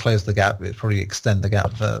 I'd say close the gap. It'd probably extend the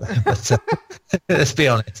gap further. But let's be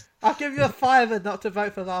honest. I'll give you a $5 not to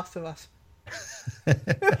vote for Last of Us.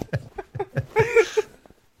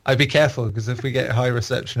 I'd be careful, because if we get high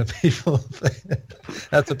reception of people,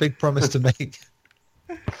 that's a big promise to make.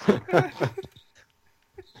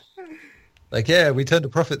 Like, yeah, we turned a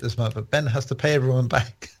profit this month, but Ben has to pay everyone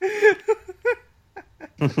back.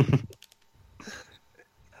 Worth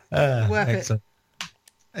excellent.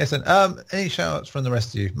 Excellent. Any shout-outs from the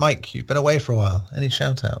rest of you? Mike, you've been away for a while. Any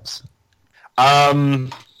shout-outs?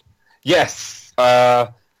 Yes.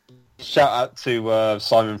 Shout out to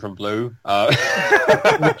Simon from Blue. All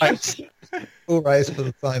rise for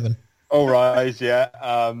the Simon. All rise, yeah.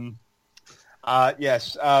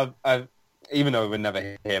 Yes. Even though we'll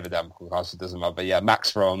never hear the damn podcast, it doesn't matter. But yeah,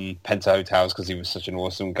 Max from Penta Hotels, because he was such an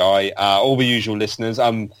awesome guy. All the usual listeners.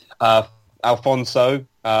 Alfonso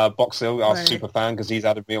Boxhill, our super fan, because he's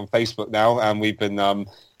added me on Facebook now, and we've been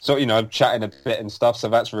chatting a bit and stuff. So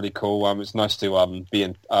that's really cool. It's nice to be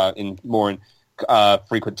in more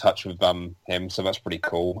frequent touch with him. So that's pretty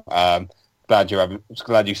cool. Glad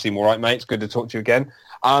you seem all right, mate. It's good to talk to you again.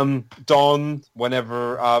 Don,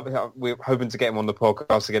 whenever we're hoping to get him on the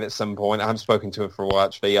podcast again at some point. I haven't spoken to him for a while,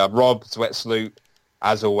 actually. Rob Zwetsloot,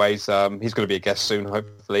 as always, he's going to be a guest soon,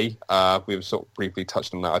 hopefully. We were sort of briefly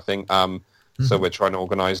touched on that, I think. So we're trying to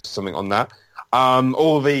organise something on that.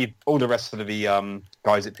 All the rest of the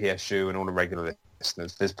guys at PSU and all the regular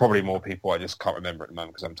listeners. There's probably more people I just can't remember at the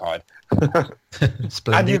moment because I'm tired.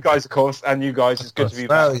 And you guys, of course. And you guys, it's good to be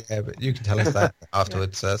back. Well, yeah, but you can tell us that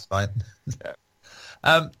afterwards, so that's fine. Yeah.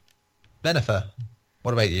 Benifer,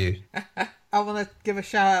 what about you? I want to give a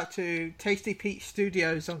shout out to Tasty Peach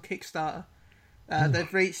Studios on Kickstarter.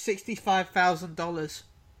 They've reached $65,000.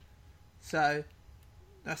 So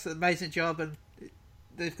that's an amazing job, and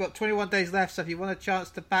they've got 21 days left. So if you want a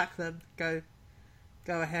chance to back them, go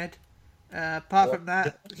ahead. Apart from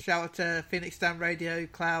that, shout out to Phoenix Down Radio,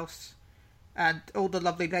 Klaus, and all the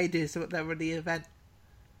lovely ladies that were at the event.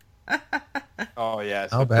 Oh yeah,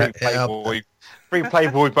 so free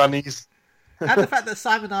Playboy bunnies. And the fact that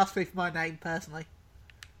Simon asked me for my name personally.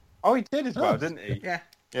 Oh, he did as well, didn't he? Yeah.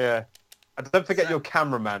 Yeah. And don't forget your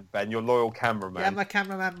cameraman, Ben, your loyal cameraman. Yeah, my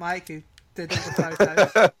cameraman Mike, who did all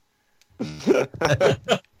the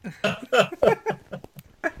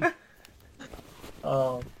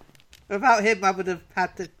photos. Without him, I would have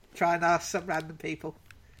had to try and ask some random people.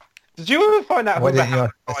 Did you ever find out who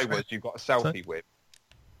the guy was you got a selfie with?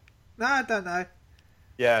 No, I don't know.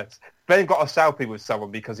 Yeah, Ben got a selfie with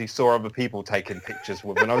someone because he saw other people taking pictures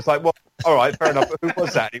with him. And I was like, well, all right, fair enough. But who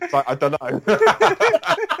was that? He was like, I don't know.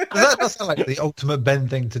 That does sound like the ultimate Ben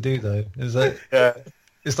thing to do, though. Is that? Yeah.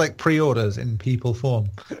 It's like pre-orders in people form.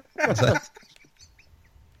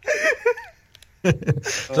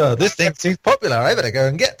 So this thing seems popular. I better go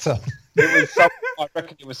and get some. I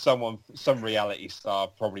reckon it was some reality star,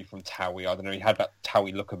 probably from Towie. I don't know. He had that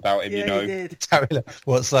Towie look about him, yeah, you know. He did. Towie,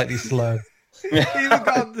 what, slightly slow. He even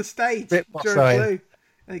got on the stage during Blue,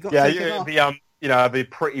 and he got taken off. The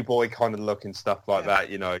pretty boy kind of look and stuff like that.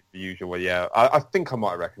 You know, the usual. Yeah, I think I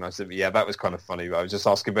might have recognised it. But yeah, that was kind of funny. I was just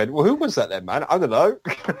asking Ben, well, who was that then, man? I don't know.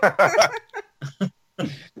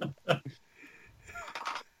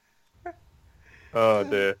 Oh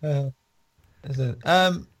dear.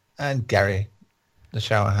 And Gary, the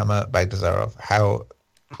shower hammer Bagdazarov, how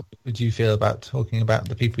would you feel about talking about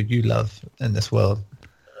the people you love in this world?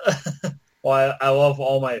 Well, I love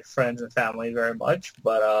all my friends and family very much,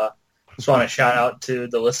 but just want to shout out to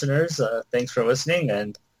the listeners. Thanks for listening,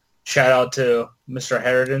 and shout out to Mr.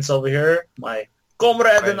 Herodens over here, my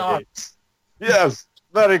comrade in arms. Yes,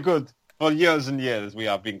 very good. For years and years, we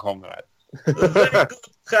have been comrades. Very good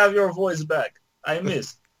to have your voice back. I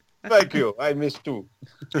miss. Thank you. I miss too.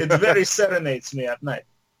 It very serenades me at night.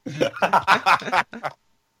 The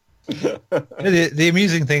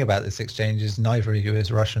amusing thing about this exchange is neither of you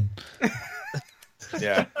is Russian.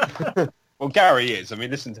 Yeah. Well, Gary is. I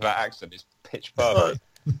mean, listen to that accent. It's pitch perfect.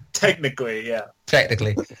 Technically, yeah.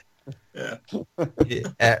 Technically. Yeah.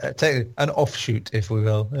 An offshoot, if we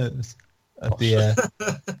will.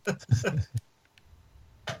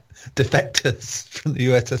 defectors from the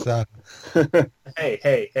USSR.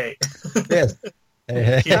 Hey. Yes.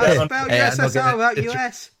 Hey. Don't spell USSR without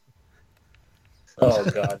US. Oh,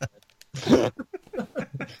 God.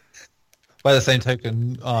 By the same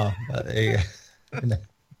token, there you go.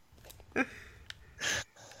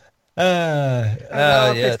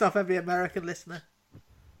 I've pissed off every American listener.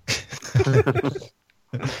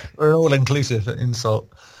 We're an all-inclusive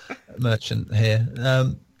insult merchant here.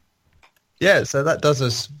 So that does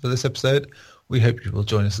us for this episode. We hope you will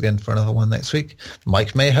join us again for another one next week.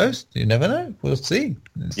 Mike may host. You never know. We'll see.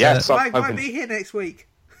 Yes, Mike might be here next week.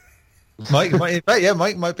 Mike might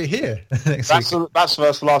be here next week. That's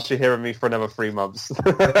the last you hear of me for another 3 months.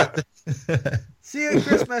 See you at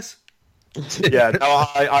Christmas. Yeah, no,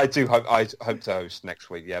 I do hope to host next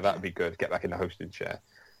week. Yeah, that would be good. Get back in the hosting chair.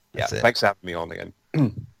 Yeah, thanks for having me on again.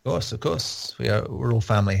 Of course. We're all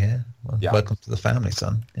family here. Well, yeah. Welcome to the family,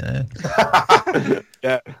 son. You know?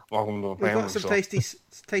 Yeah, welcome to the family. We've got some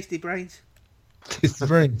tasty brains. Tasty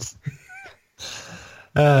brains.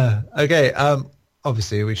 Okay.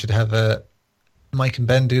 Obviously, we should have Mike and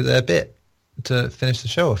Ben do their bit to finish the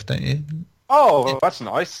show off, don't you? Oh, well, that's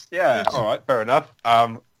nice. Yeah. All right. Fair enough.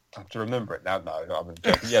 I have to remember it now. No, I'm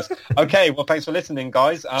joking. Yes. Okay. Well, thanks for listening,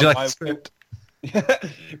 guys.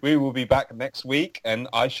 We will be back next week, and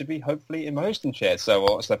I should be hopefully in my hosting chair. So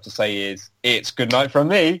what's left to say is it's good night from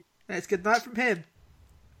me. And it's good night from him.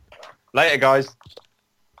 Later, guys.